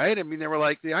point, right? I mean, they were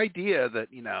like the idea that,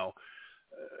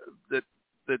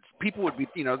 that people would be,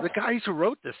 the guys who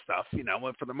wrote this stuff,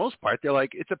 for the most part, they're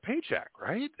like, it's a paycheck,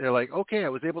 right? They're like, okay, I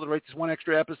was able to write this one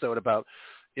extra episode about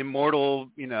immortal,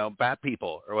 bat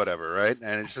people or whatever, right?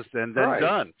 And it's just then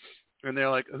done. And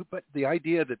they're like, oh, but the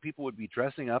idea that people would be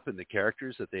dressing up in the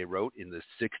characters that they wrote in the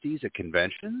 60s at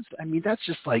conventions, I mean, that's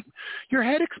just like, your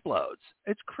head explodes.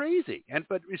 It's crazy.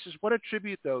 But it's just what a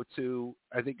tribute, though, to,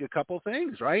 I think, a couple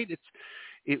things, right?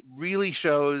 It really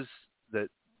shows that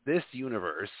this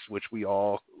universe, which we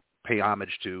all pay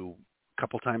homage to a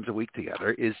couple times a week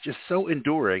together, is just so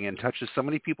enduring and touches so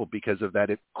many people because of that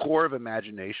core of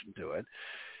imagination to it.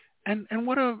 And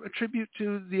what a tribute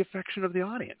to the affection of the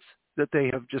audience that they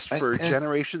have just for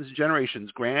generations and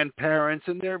generations, grandparents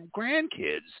and their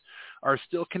grandkids are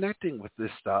still connecting with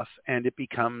this stuff, and it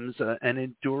becomes an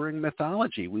enduring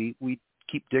mythology we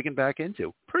keep digging back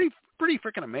into. Pretty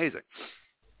freaking amazing.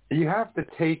 You have to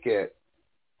take it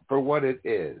for what it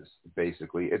is,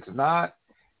 basically. It's not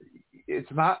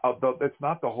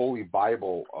the Holy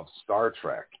Bible of Star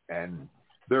Trek, and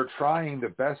they're trying the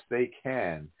best they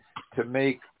can to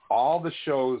make all the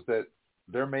shows that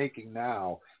they're making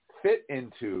now fit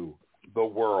into the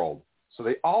world. So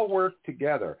they all work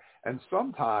together. And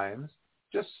sometimes,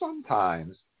 just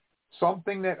sometimes,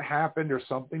 something that happened or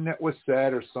something that was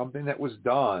said or something that was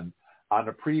done on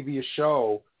a previous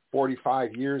show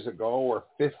 45 years ago or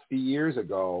 50 years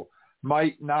ago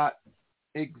might not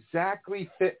exactly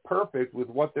fit perfect with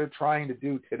what they're trying to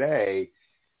do today.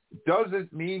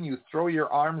 Doesn't mean you throw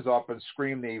your arms up and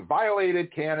scream, they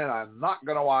violated canon, I'm not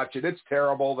going to watch it, it's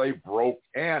terrible, they broke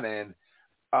canon.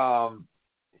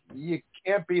 You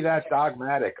can't be that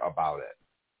dogmatic about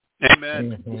it.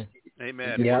 Amen. Mm-hmm.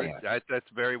 Amen. Yeah. That's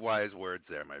very wise words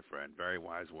there, my friend. Very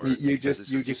wise words. You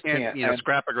just can't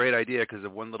scrap a great idea because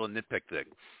of one little nitpick thing,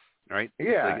 right?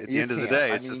 Yeah. Like at the end of the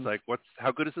day, it's just like,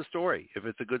 how good is the story? If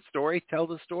it's a good story, tell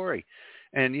the story.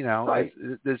 And right.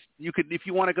 if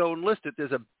you want to go and list it,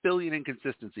 there's a billion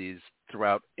inconsistencies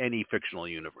throughout any fictional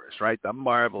universe, right? The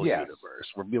Marvel universe,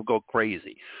 where people go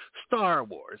crazy. Star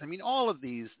Wars. I mean, all of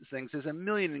these things, there's a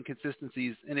million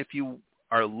inconsistencies. And if you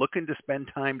are looking to spend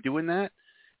time doing that,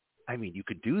 I mean, you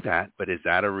could do that, but is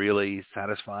that a really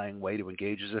satisfying way to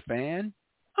engage as a fan?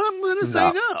 I'm going to say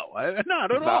no.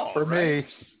 Not at all. Not for right?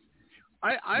 me.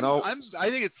 I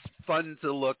think it's fun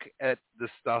to look at the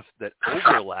stuff that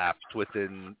overlapped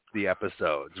within the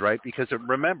episodes, right? Because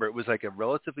remember, it was like a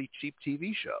relatively cheap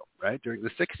TV show, right, during the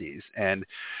 60s. And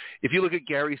if you look at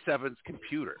Gary Seven's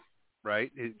computer,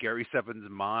 right, Gary Seven's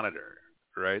monitor,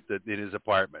 right, that in his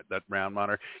apartment, that round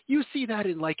monitor, you see that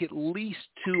in like at least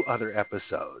 2 other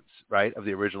episodes, right, of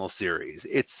the original series.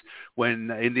 It's when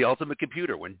in The Ultimate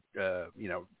Computer, when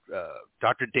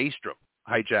Dr. Daystrom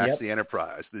hijacks the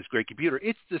Enterprise, this great computer.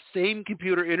 It's the same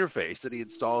computer interface that he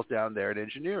installs down there in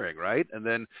engineering, right? And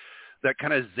then that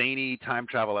kind of zany time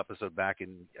travel episode back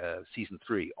in season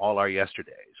 3, All Our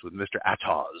Yesterdays, with Mr.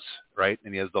 Atoz, right?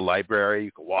 And he has the library.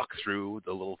 You can walk through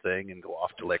the little thing and go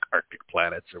off to like Arctic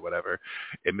planets or whatever.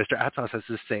 And Mr. Atoz has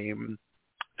the same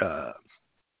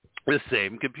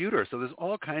computer. So there's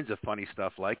all kinds of funny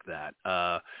stuff like that.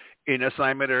 In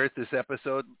Assignment Earth, this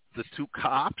episode, the 2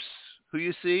 cops who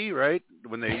you see, right,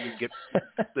 when they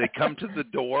come to the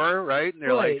door, right, and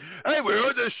they're like, hey, we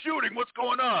heard this shooting, what's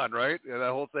going on, right? And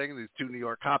that whole thing, these 2 New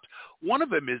York cops. One of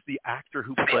them is the actor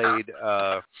who played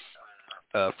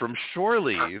from Shore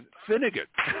Leave, Finnegan.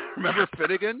 Remember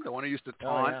Finnegan, the one who used to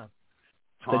taunt?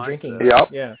 The drinking.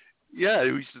 Yeah, he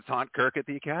used to taunt Kirk at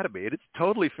the academy. And it's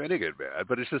totally Finnegan, man.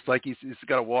 But it's just like he's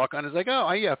got a walk-on. He's like, oh,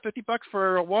 yeah, $50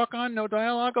 for a walk-on, no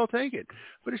dialogue, I'll take it.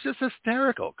 But it's just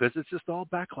hysterical because it's just all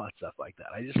backlot stuff like that.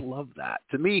 I just love that.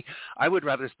 To me, I would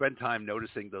rather spend time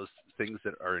noticing those things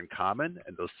that are in common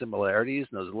and those similarities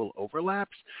and those little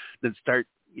overlaps than start,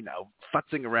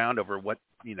 futzing around over what,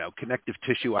 connective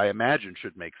tissue I imagine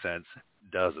should make sense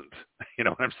doesn't. You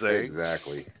know what I'm saying?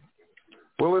 Exactly.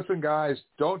 Well, listen, guys,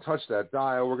 don't touch that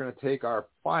dial. We're going to take our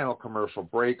final commercial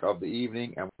break of the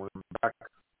evening, and when we're back,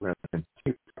 we're going to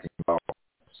continue talking about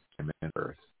Assignment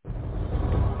Earth.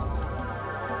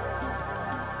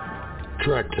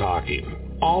 Trek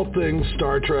Talking. All things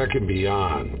Star Trek and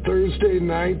beyond. Thursday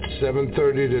nights,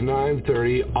 7:30 to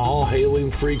 9:30. All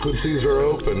hailing frequencies are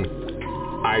open.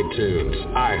 iTunes,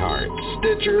 iHeart,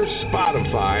 Stitcher,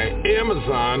 Spotify,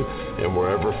 Amazon, and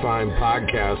wherever fine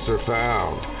podcasts are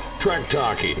found. Trek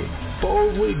Talking,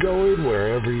 boldly going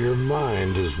wherever your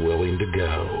mind is willing to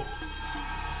go.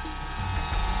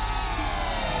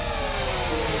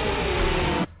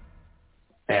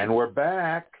 And we're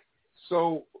back.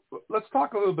 So let's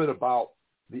talk a little bit about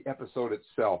the episode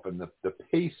itself and the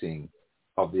pacing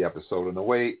of the episode and the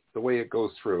way it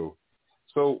goes through.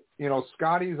 So,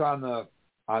 Scotty's on the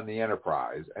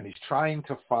Enterprise, and he's trying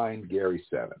to find Gary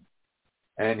 7,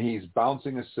 and he's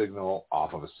bouncing a signal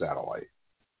off of a satellite.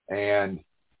 And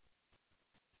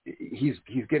he's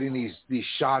getting these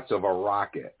shots of a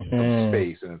rocket from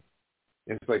space, and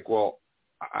it's like, well,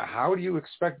 how do you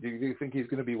expect? Do you think he's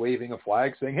going to be waving a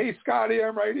flag saying, "Hey, Scotty,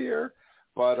 I'm right here"?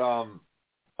 But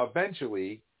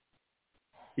eventually,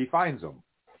 he finds him,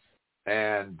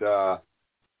 and the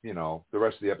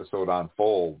rest of the episode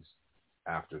unfolds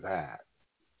after that.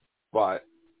 But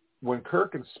when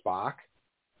Kirk and Spock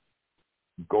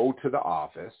go to the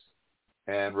office,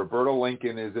 and Roberta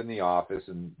Lincoln is in the office,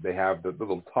 and they have the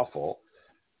little tuffle,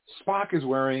 Spock is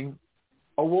wearing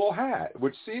a wool hat,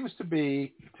 which seems to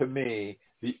be, to me,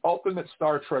 the ultimate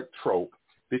Star Trek trope,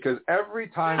 because every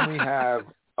time we have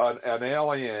an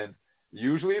alien,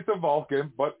 usually it's a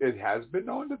Vulcan, but it has been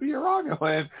known to be a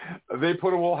Romulan, they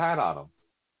put a wool hat on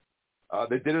them.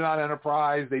 They did it on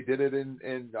Enterprise. They did it in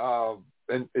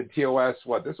TOS.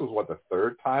 This was the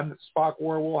 3rd time that Spock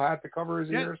wore a wool hat to cover his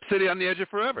ears? City on the Edge of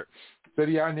Forever.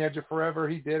 City on the Edge of Forever,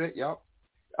 he did it, yep.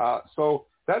 So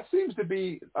that seems to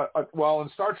be, in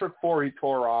Star Trek 4, he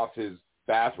tore off his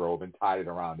bathrobe and tied it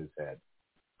around his head.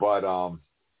 But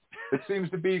it seems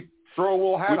to be throw a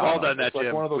wool hat on. We've all done that,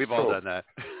 Jim. Like We've all done that.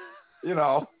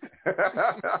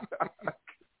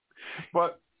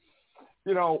 But,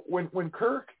 when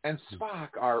Kirk and Spock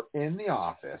are in the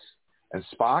office, and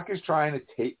Spock is trying to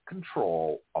take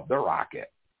control of the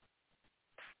rocket,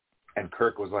 and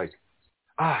Kirk was like,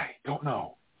 I don't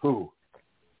know who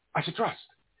I should trust.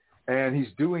 And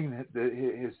he's doing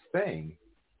his thing,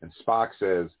 and Spock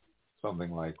says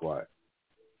something like, what?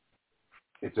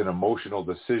 It's an emotional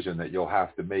decision that you'll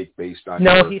have to make based on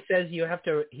he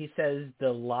says the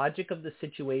logic of the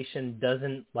situation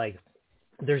doesn't,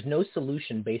 there's no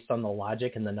solution based on the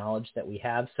logic and the knowledge that we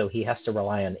have, so he has to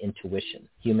rely on intuition,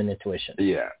 human intuition.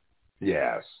 Yeah.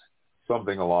 Yes.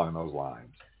 Something along those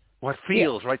lines. What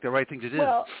feels like the right thing to do.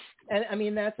 Well, and I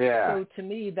mean, so to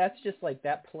me, that's just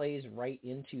that plays right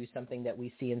into something that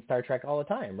we see in Star Trek all the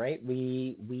time, right?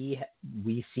 We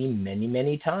see many,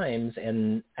 many times,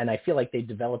 and I feel like they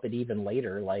develop it even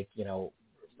later,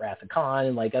 Wrath of Khan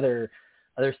and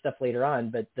other stuff later on,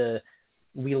 but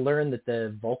we learn that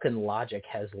the Vulcan logic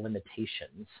has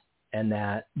limitations, and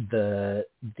that the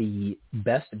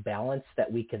best balance that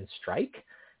we can strike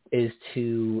is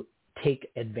to take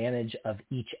advantage of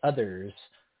each other's,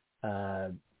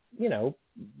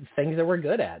 things that we're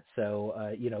good at.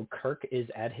 So, Kirk is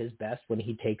at his best when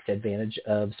he takes advantage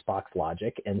of Spock's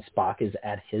logic, and Spock is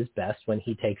at his best when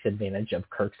he takes advantage of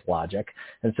Kirk's logic.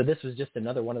 And so this was just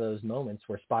another one of those moments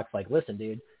where Spock's like, listen,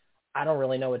 dude, I don't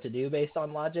really know what to do based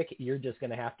on logic. You're just going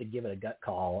to have to give it a gut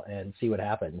call and see what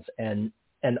happens. And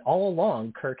all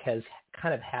along, Kirk has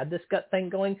kind of had this gut thing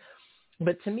going.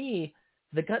 But to me,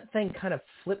 the gut thing kind of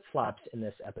flip-flops in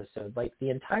this episode. Like, the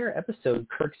entire episode,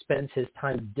 Kirk spends his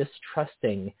time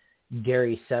distrusting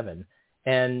Gary Seven.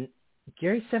 And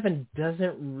Gary Seven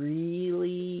doesn't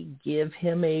really give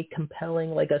him a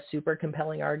compelling, like a super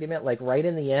compelling argument. Like, right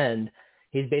in the end,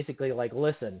 he's basically like,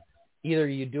 listen, either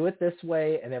you do it this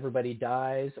way and everybody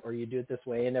dies, or you do it this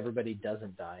way and everybody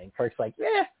doesn't die. And Kirk's like,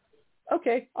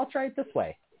 okay, I'll try it this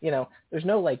way. You know, there's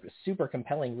no like super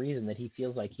compelling reason that he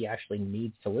feels like he actually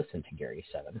needs to listen to Gary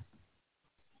Seven.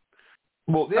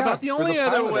 Well, yeah, about the only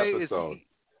other way episode,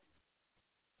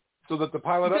 so that the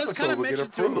pilot episode kind of would get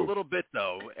mention approved. to him a little bit,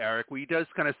 though, Eric, where he does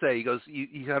kind of say,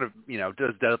 he kind of,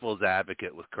 does devil's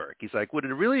advocate with Kirk. He's like, would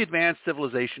a really advanced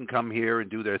civilization come here and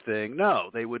do their thing?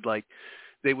 No, they would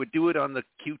do it on the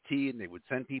QT, and they would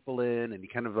send people in, and he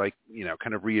kind of like,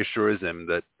 kind of reassures him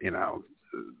that,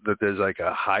 that there's like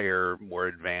a higher, more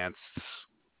advanced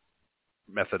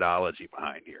methodology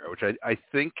behind here, which I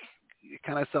think it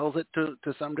kind of sells it to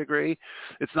some degree.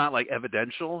 It's not like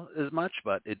evidential as much,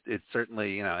 but it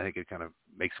certainly, I think it kind of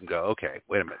makes him go, okay,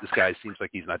 wait a minute, this guy seems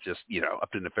like he's not just,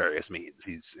 up to nefarious means.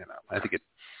 He's, I think it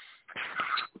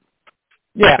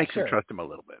makes him trust him a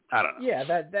little bit. I don't know. Yeah,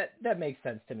 that makes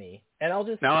sense to me. And I'll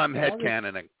just... Now I'm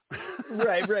headcanoning.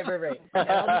 Right. And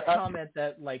I'll just comment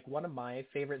that, like, one of my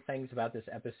favorite things about this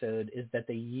episode is that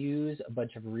they use a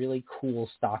bunch of really cool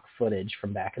stock footage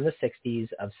from back in the 60s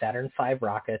of Saturn V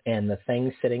rocket and the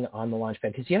thing sitting on the launch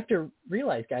pad. Because you have to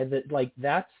realize, guys, that, like,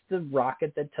 that's the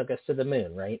rocket that took us to the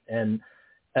moon, right? And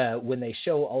when they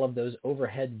show all of those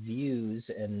overhead views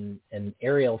and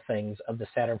aerial things of the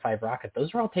Saturn V rocket,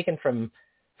 those were all taken from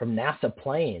NASA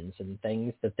planes and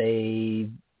things that they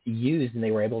used, and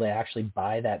they were able to actually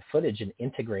buy that footage and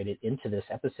integrate it into this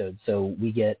episode. So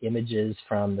we get images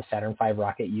from the Saturn V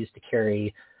rocket used to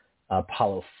carry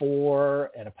Apollo 4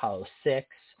 and Apollo 6,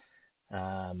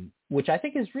 which I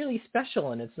think is really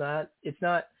special. And it's not,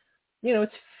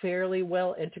 it's fairly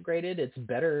well integrated. It's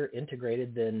better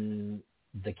integrated than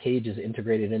the cage is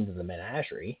integrated into the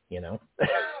menagerie,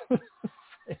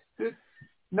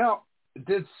 Now,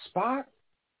 did Spock,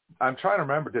 I'm trying to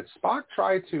remember, did Spock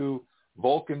try to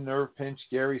Vulcan nerve pinch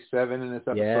Gary Seven in this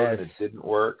episode and it didn't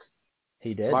work?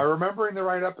 He did. Am I remembering the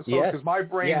right episode? Yes. Because my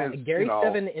brain is, Gary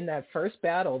Seven, in that first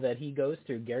battle that he goes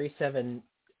through, Gary Seven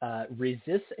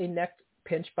resists a neck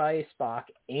pinch by Spock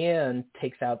and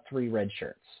takes out 3 red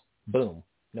shirts. Boom.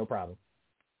 No problem.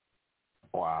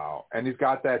 Wow. And he's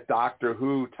got that Doctor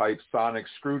Who type sonic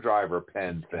screwdriver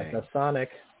pen thing. The sonic.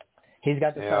 He's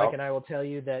got the sonic, and I will tell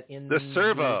you that in the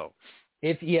servo.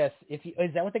 Is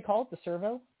that what they call it? The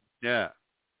servo? Yeah.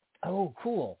 Oh,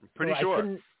 cool. I'm pretty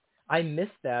sure. I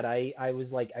missed that. I was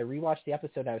like, I rewatched the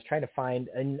episode. I was trying to find,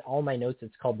 in all my notes,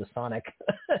 it's called the Sonic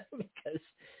because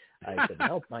I couldn't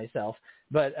help myself.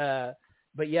 But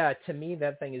yeah, to me,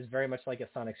 that thing is very much like a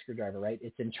sonic screwdriver, right?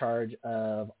 It's in charge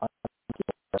of,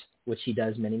 which he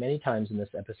does many, many times in this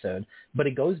episode. But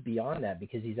it goes beyond that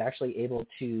because he's actually able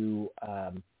to,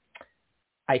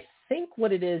 I think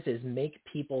what it is make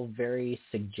people very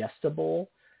suggestible.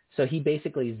 So he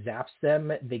basically zaps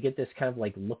them. They get this kind of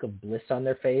like look of bliss on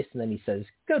their face, and then he says,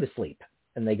 go to sleep.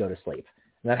 And they go to sleep.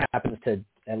 And that happens to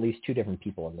at least 2 different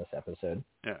people in this episode.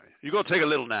 Yeah, you go take a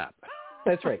little nap.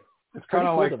 That's right. It's kind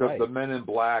of like the Men in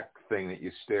Black thing that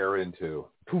you stare into.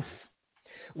 Poof.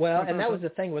 Well, and that was the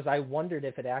thing, was I wondered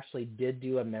if it actually did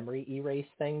do a memory erase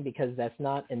thing, because that's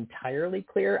not entirely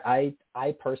clear. I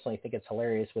personally think it's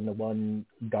hilarious when the one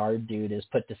guard dude is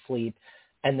put to sleep,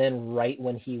 and then right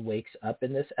when he wakes up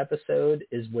in this episode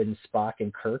is when Spock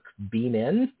and Kirk beam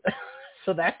in.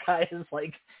 So that guy is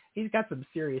like, he's got some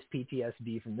serious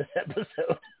PTSD from this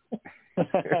episode.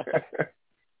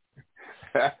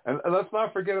 And let's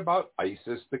not forget about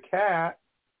Isis the cat.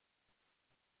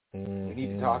 Mm-hmm. We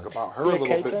need to talk about her a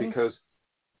little bit because,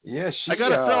 I got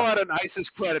to throw out an ISIS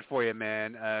credit for you,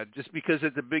 man. Just because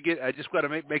at the beginning, I just got to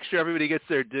make sure everybody gets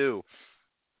their due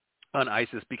on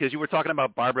ISIS, because you were talking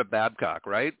about Barbara Babcock,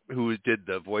 right? Who did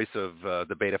the voice of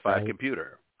the Beta 5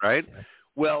 computer, right? Yeah.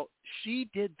 Well, she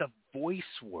did the voice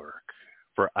work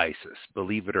for ISIS,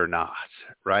 believe it or not,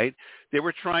 right? They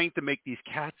were trying to make these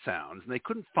cat sounds, and they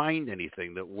couldn't find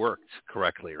anything that worked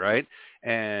correctly, right?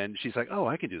 And she's like, oh,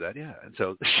 I can do that, yeah. And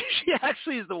so she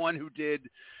actually is the one who did,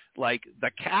 like,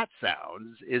 the cat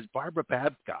sounds is Barbara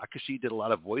Babcock, because she did a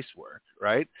lot of voice work,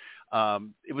 right?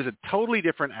 It was a totally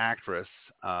different actress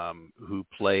who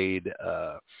played,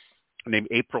 named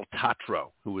April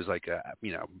Tatro, who was like a,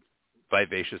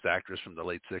 vivacious actress from the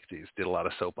late 60s, did a lot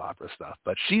of soap opera stuff.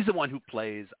 But she's the one who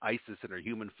plays Isis in her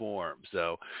human form.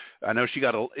 So I know she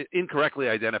got incorrectly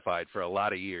identified for a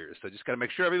lot of years. So just got to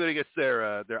make sure everybody gets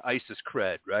their ISIS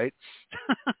cred, right?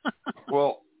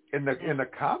 Well, in the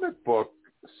comic book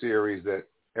series that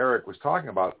Eric was talking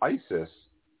about, Isis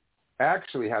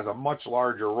actually has a much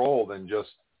larger role than just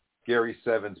Gary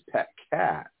Seven's pet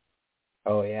cat.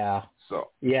 Oh yeah. So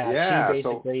she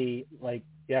basically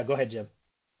go ahead, Jim.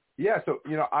 Yeah, so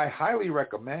I highly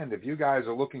recommend, if you guys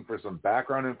are looking for some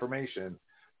background information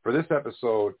for this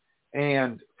episode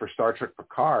and for Star Trek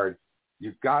Picard,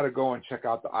 you've got to go and check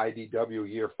out the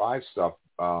IDW Year 5 stuff,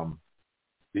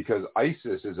 because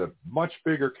Isis is a much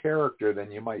bigger character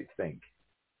than you might think.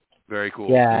 Very cool.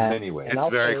 Yeah, in many ways.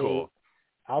 It's very cool.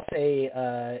 I'll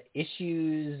say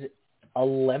issues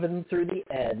 11 through the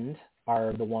end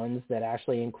are the ones that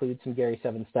actually include some Gary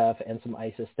Seven stuff and some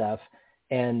ISIS stuff.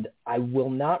 And I will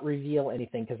not reveal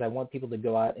anything because I want people to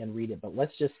go out and read it. But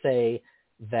let's just say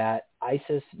that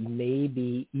ISIS may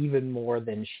be even more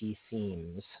than she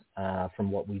seems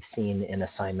from what we've seen in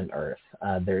Assignment Earth.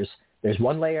 There's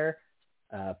one layer,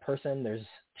 person. There's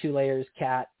 2 layers,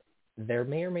 cat. There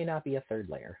may or may not be a 3rd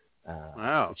layer.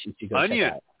 Wow.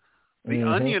 Onion. The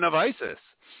onion of ISIS.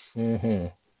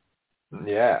 Mm-hmm.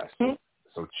 Yes.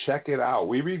 So check it out.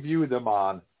 We reviewed them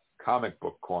on Comic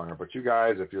Book Corner, but you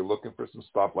guys, if you're looking for some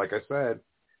stuff, like I said,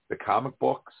 the comic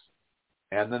books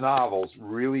and the novels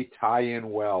really tie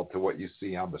in well to what you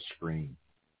see on the screen.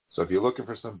 So if you're looking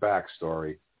for some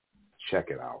backstory, check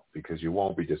it out because you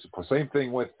won't be disappointed. Same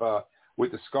thing with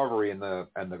Discovery and the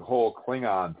whole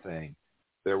Klingon thing.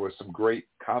 There were some great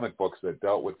comic books that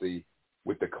dealt with the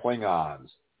Klingons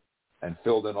and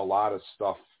filled in a lot of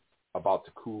stuff about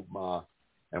the Kubma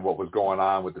and what was going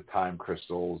on with the time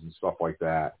crystals and stuff like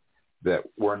that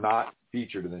were not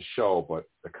featured in the show, but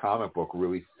the comic book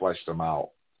really fleshed them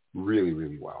out really,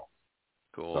 really well.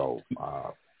 Cool.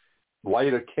 So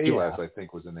Light of Kahless, I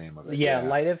think, was the name of it. Yeah,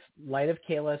 Light of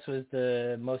Kahless was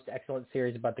the most excellent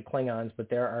series about the Klingons, but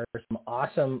there are some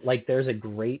awesome, there's a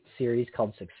great series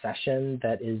called Succession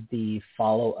that is the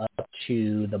follow-up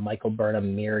to the Michael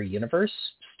Burnham Mirror Universe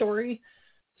story.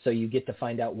 So you get to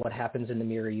find out what happens in the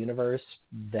Mirror Universe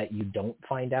that you don't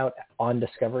find out on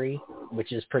Discovery,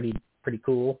 which is pretty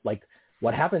cool. Like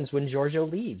what happens when Giorgio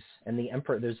leaves and the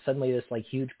Emperor, there's suddenly this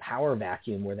huge power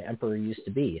vacuum where the Emperor used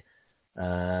to be.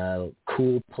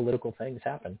 Cool political things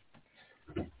happen.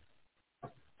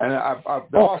 And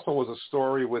there also was a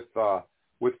story with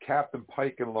Captain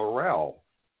Pike and Laurel.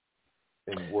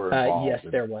 Yes,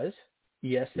 there was.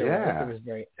 Yes, there was. There was a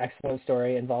very excellent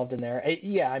story involved in there.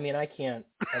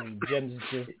 Jim's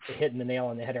just hitting the nail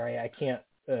on the head. I can't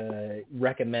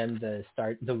recommend the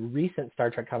recent Star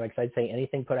Trek comics. I'd say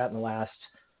anything put out in the last,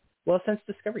 since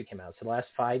Discovery came out, so the last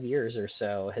 5 years or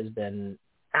so has been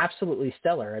absolutely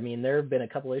stellar. I mean, there have been a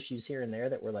couple issues here and there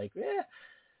that were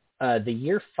the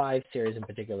Year 5 series in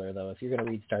particular, though, if you're going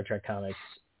to read Star Trek comics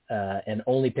and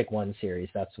only pick one series,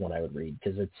 that's the one I would read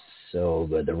because it's so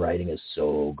good. The writing is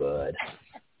so good.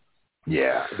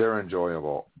 Yeah, they're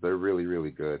enjoyable. They're really,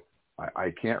 really good.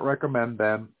 I can't recommend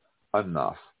them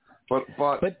enough. But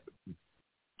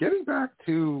getting back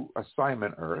to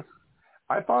Assignment Earth,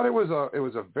 I thought it was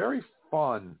a very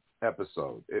fun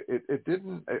episode. It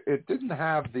didn't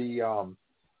have the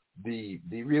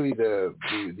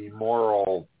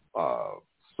moral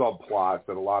subplot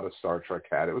that a lot of Star Trek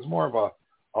had. It was more of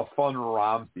a fun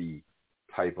rompy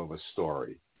type of a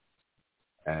story,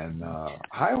 and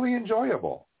highly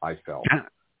enjoyable, I felt.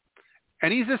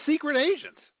 And he's a secret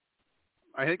agent.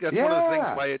 I think that's one of the things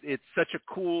why it's such a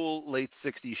cool late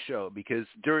 60s show, because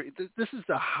this is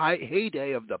the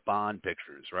heyday of the Bond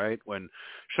pictures, right? When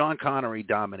Sean Connery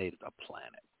dominated the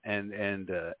planet.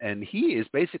 And he is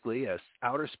basically a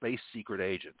outer space secret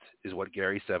agent is what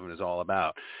Gary Seven is all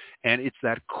about. And it's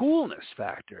that coolness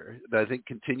factor that I think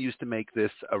continues to make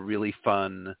this a really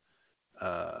fun,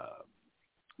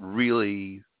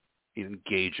 really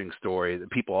engaging story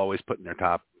that people always put in their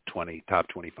top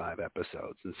 25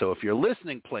 episodes. And so if you're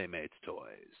listening, Playmates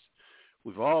Toys,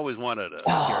 we've always wanted a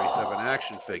Gary Seven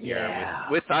action figure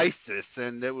with ISIS,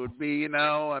 and it would be,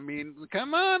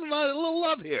 come on, a little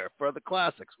love here for the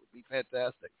classics would be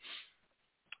fantastic.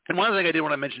 And one other thing I did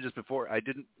want to mention just before, I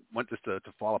didn't want this to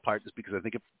fall apart just because I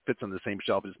think it fits on the same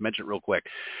shelf, just mention it real quick,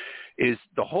 is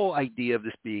the whole idea of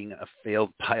this being a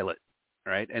failed pilot.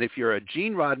 Right. And if you're a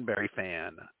Gene Roddenberry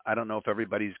fan, I don't know if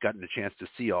everybody's gotten a chance to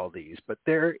see all these, but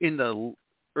there in the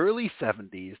early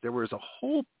 70s, there was a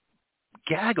whole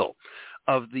gaggle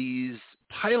of these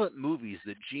pilot movies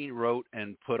that Gene wrote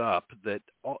and put up that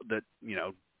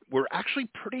were actually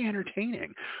pretty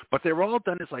entertaining, but they were all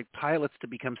done as pilots to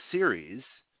become series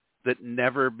that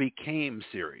never became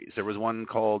series. There was one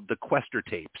called The Quester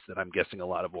Tapes that I'm guessing a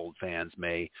lot of old fans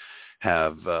may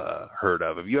have heard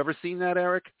of. Have you ever seen that,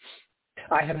 Eric?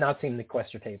 I have not seen the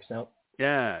Quester Tapes, no.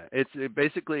 Yeah,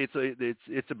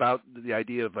 it's about the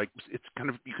idea of like it's kind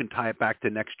of you can tie it back to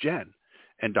Next Gen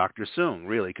and Dr. Soong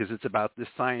really because it's about this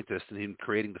scientist and him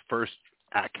creating the first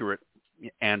accurate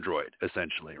android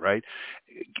essentially, right?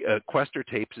 Quester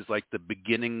tapes is like the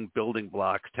beginning building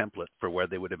blocks template for where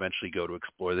they would eventually go to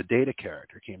explore the Data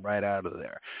character. Came right out of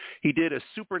there. He did a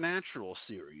supernatural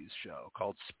series show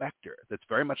called Spectre that's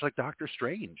very much like Doctor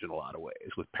Strange in a lot of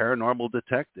ways with paranormal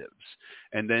detectives,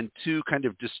 and then two kind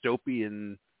of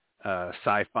dystopian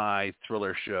sci-fi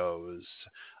thriller shows.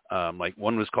 Like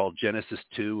one was called Genesis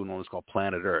 2 and one was called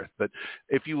Planet Earth. But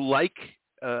if you like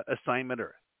Assignment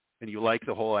Earth, and you like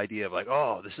the whole idea of like,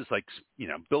 oh, this is like,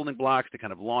 building blocks to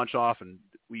kind of launch off and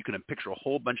you can picture a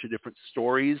whole bunch of different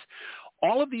stories.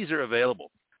 All of these are available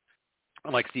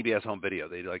on like CBS Home Video.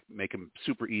 They like make them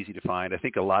super easy to find. I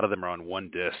think a lot of them are on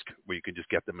one disc where you can just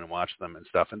get them and watch them and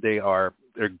stuff. And they're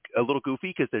a little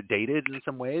goofy because they're dated in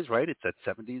some ways, right? It's that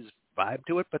 70s vibe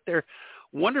to it, but they're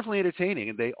wonderfully entertaining.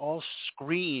 And they all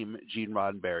scream Gene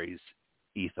Roddenberry's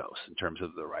ethos in terms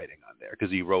of the writing on there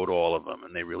because he wrote all of them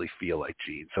and they really feel like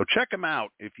Gene. So check them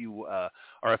out if you are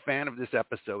a fan of this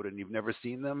episode and you've never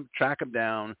seen them. Track them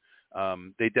down.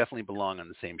 They definitely belong on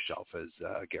the same shelf as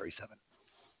Gary 7.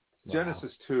 Wow.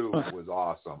 Genesis 2 was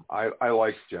awesome. I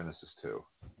liked Genesis 2.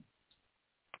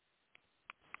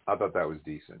 I thought that was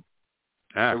decent.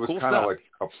 It was cool kind of stuff. like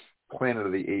a Planet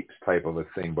of the Apes type of a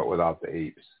thing, but without the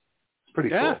apes. It's pretty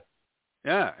cool.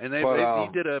 Yeah, and he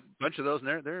did a bunch of those,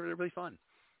 and they're really fun.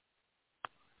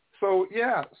 So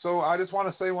I just want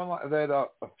to say that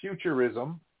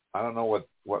Futurism, I don't know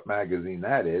what magazine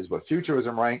that is, but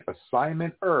Futurism ranked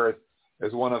Assignment Earth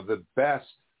as one of the best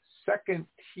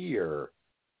second-tier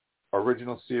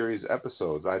original series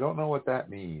episodes. I don't know what that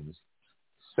means.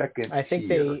 Second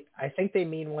tier. I think they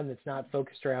mean one that's not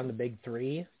focused around the big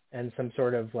three and some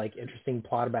sort of like interesting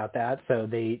plot about that. So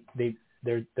they're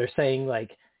saying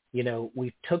like,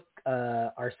 we took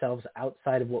ourselves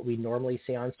outside of what we normally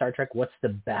see on Star Trek. What's the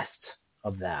best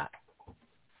of that?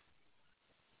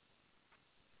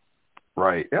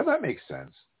 Right. Yeah, that makes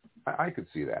sense. I could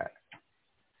see that.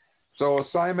 So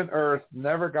Assignment Earth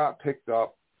never got picked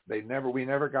up. We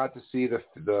never got to see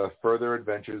the further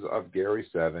adventures of Gary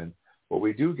 7, but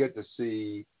we do get to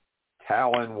see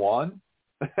Talon 1.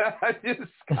 I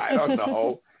don't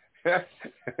know.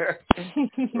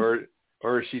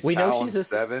 Or is she Talon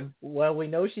 7? Well, we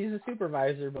know she's a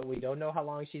supervisor, but we don't know how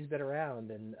long she's been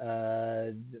around. And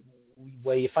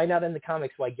you find out in the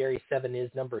comics why Gary 7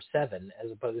 is number 7 as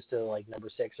opposed to like number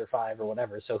 6 or 5 or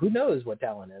whatever. So who knows what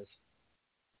Talon is?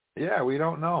 Yeah, we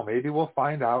don't know. Maybe we'll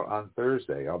find out on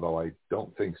Thursday, although I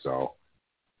don't think so.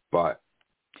 But,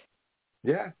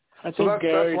 yeah. I think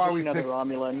that's why we another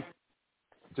Romulan.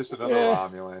 Just another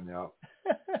Romulan, yeah.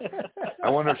 I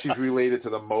wonder if she's related to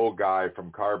the Mo guy from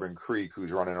Carbon Creek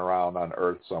who's running around on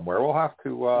Earth somewhere. We'll have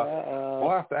to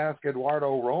ask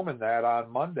Eduardo Roman that on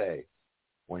Monday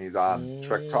when he's on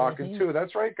Trek Talking too.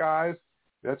 That's right, guys.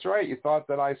 That's right. You thought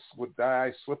that I slipped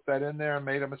that in there and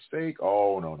made a mistake?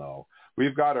 Oh, no.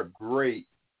 We've got a great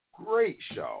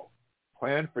show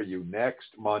planned for you next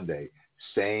Monday.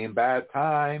 Same bad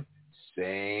time,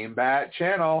 same bad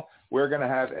channel. We're going to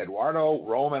have Eduardo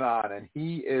Roman on, and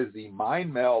he is the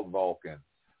mind meld Vulcan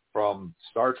from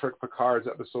Star Trek Picard's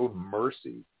episode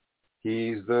Mercy.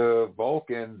 He's the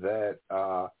Vulcan that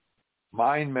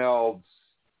mind melds,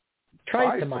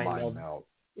 tries to mind meld.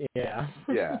 Yeah.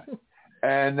 Yeah.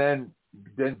 And then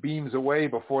beams away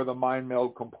before the mind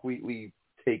meld completely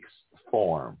takes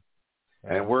form.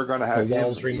 And we're going to have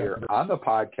him here on the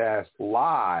podcast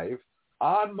live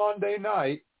on Monday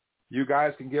night. You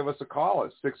guys can give us a call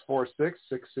at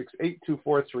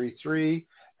 646-668-2433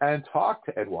 and talk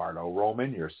to Eduardo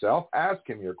Roman yourself. Ask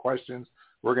him your questions.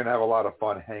 We're going to have a lot of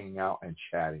fun hanging out and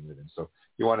chatting with him. So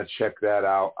you want to check that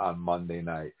out on Monday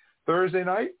night. Thursday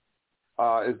night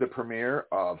is the premiere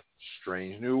of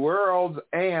Strange New Worlds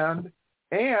and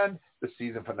the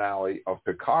season finale of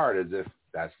Picard, as if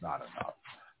that's not enough.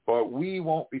 But we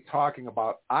won't be talking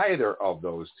about either of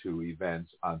those two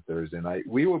events on Thursday night.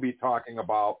 We will be talking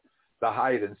about the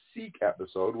Hide and Seek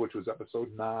episode, which was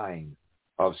episode 9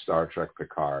 of Star Trek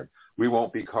Picard. We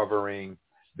won't be covering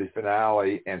the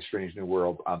finale and Strange New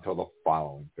Worlds until the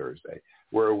following Thursday.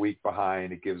 We're a week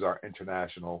behind. It gives our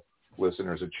international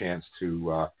listeners a chance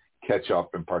to catch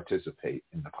up and participate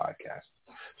in the podcast.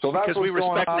 So that's because we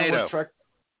respect NATO. Trek.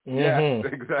 Yes,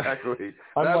 exactly.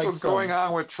 That's what's going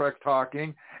on with Trek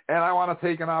Talking. And I want to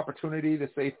take an opportunity to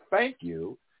say thank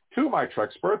you to my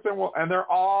Treksperts, and they're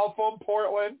all from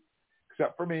Portland,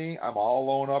 except for me. I'm all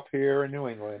alone up here in New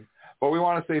England. But we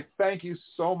want to say thank you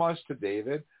so much to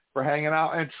David for hanging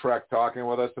out and Trek talking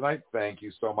with us tonight. Thank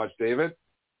you so much, David.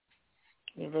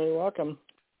 You're very welcome.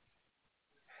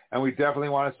 And we definitely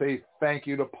want to say thank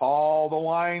you to Paul, the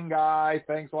wine guy.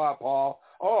 Thanks a lot, Paul.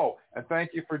 Oh, and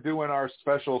thank you for doing our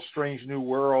special Strange New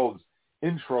Worlds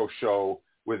intro show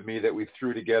with me that we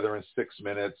threw together in 6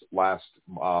 minutes last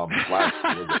That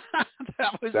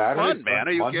was Saturday, fun, man.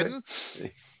 Are you Monday? kidding?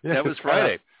 Yeah, That was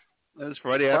Friday. That was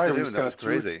Friday afternoon. That was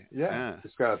crazy.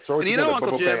 Just got to throw it and together.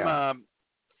 Uncle Jim,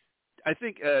 I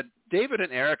think David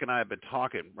and Eric and I have been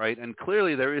talking, right? And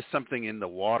clearly there is something in the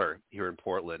water here in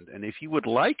Portland. And if you would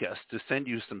like us to send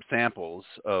you some samples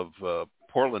of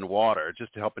Portland water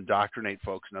just to help indoctrinate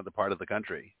folks in other part of the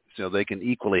country so they can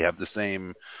equally have the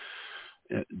same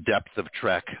depth of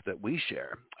Trek that we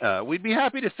share, we'd be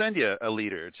happy to send you a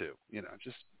liter or two.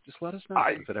 Just let us know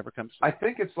if it ever comes to I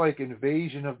think it's like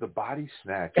Invasion of the Body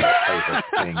Snatcher type of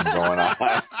thing going on.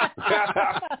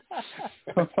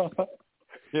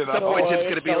 Some point Jim's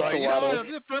going to be like,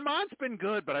 Vermont's been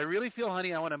good, but I really feel,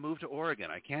 honey, I want to move to Oregon.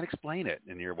 I can't explain it.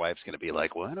 And your wife's going to be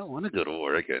like, well, I don't want to go to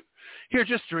Oregon. Here,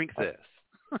 just drink this.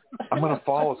 I'm going to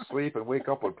fall asleep and wake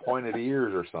up with pointed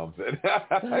ears or something.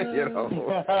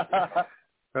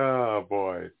 Oh,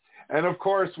 boy. And, of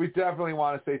course, we definitely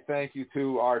want to say thank you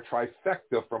to our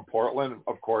trifecta from Portland,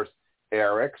 of course,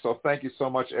 Eric. So thank you so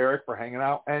much, Eric, for hanging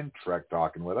out and Trek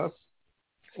talking with us.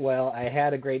 Well, I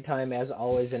had a great time as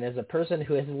always, and as a person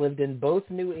who has lived in both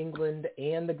New England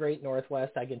and the Great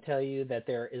Northwest, I can tell you that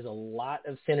there is a lot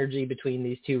of synergy between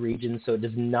these two regions, so it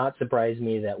does not surprise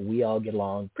me that we all get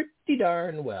along pretty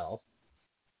darn well.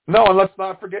 No, and let's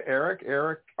not forget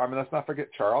let's not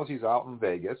forget Charles. He's out in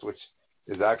Vegas, which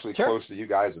is actually closer to you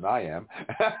guys than I am,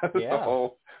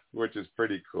 so, which is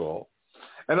pretty cool.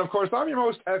 And, of course, I'm your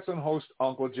most excellent host,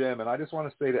 Uncle Jim, and I just want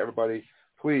to say to everybody,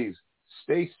 please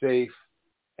stay safe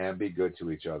and be good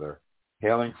to each other.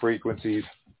 Hailing frequencies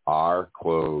are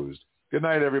closed. Good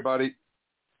night, everybody.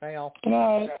 Bye, all. Good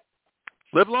night.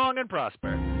 Live long and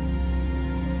prosper.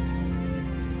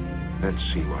 Let's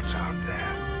see what's out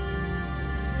there.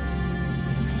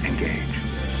 Engage.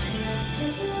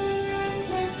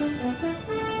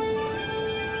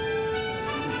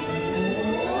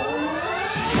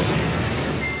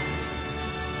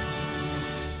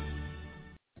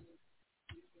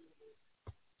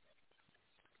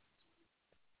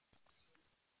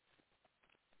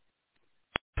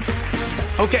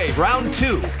 Okay, round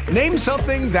two. Name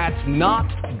something that's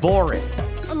not boring.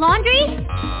 A laundry?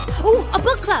 Ooh, a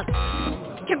book club.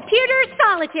 Computer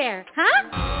solitaire, huh?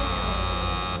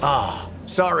 Ah,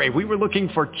 sorry, we were looking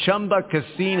for Chumba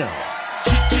Casino.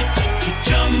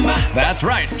 That's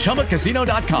right,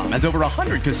 ChumbaCasino.com has over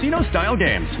 100 casino-style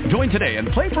games. Join today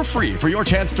and play for free for your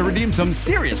chance to redeem some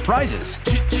serious prizes.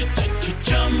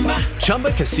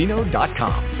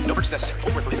 ChumbaCasino.com. No purchase necessary.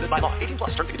 Void where prohibited by law. 18+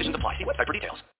 terms and conditions apply. See website for details.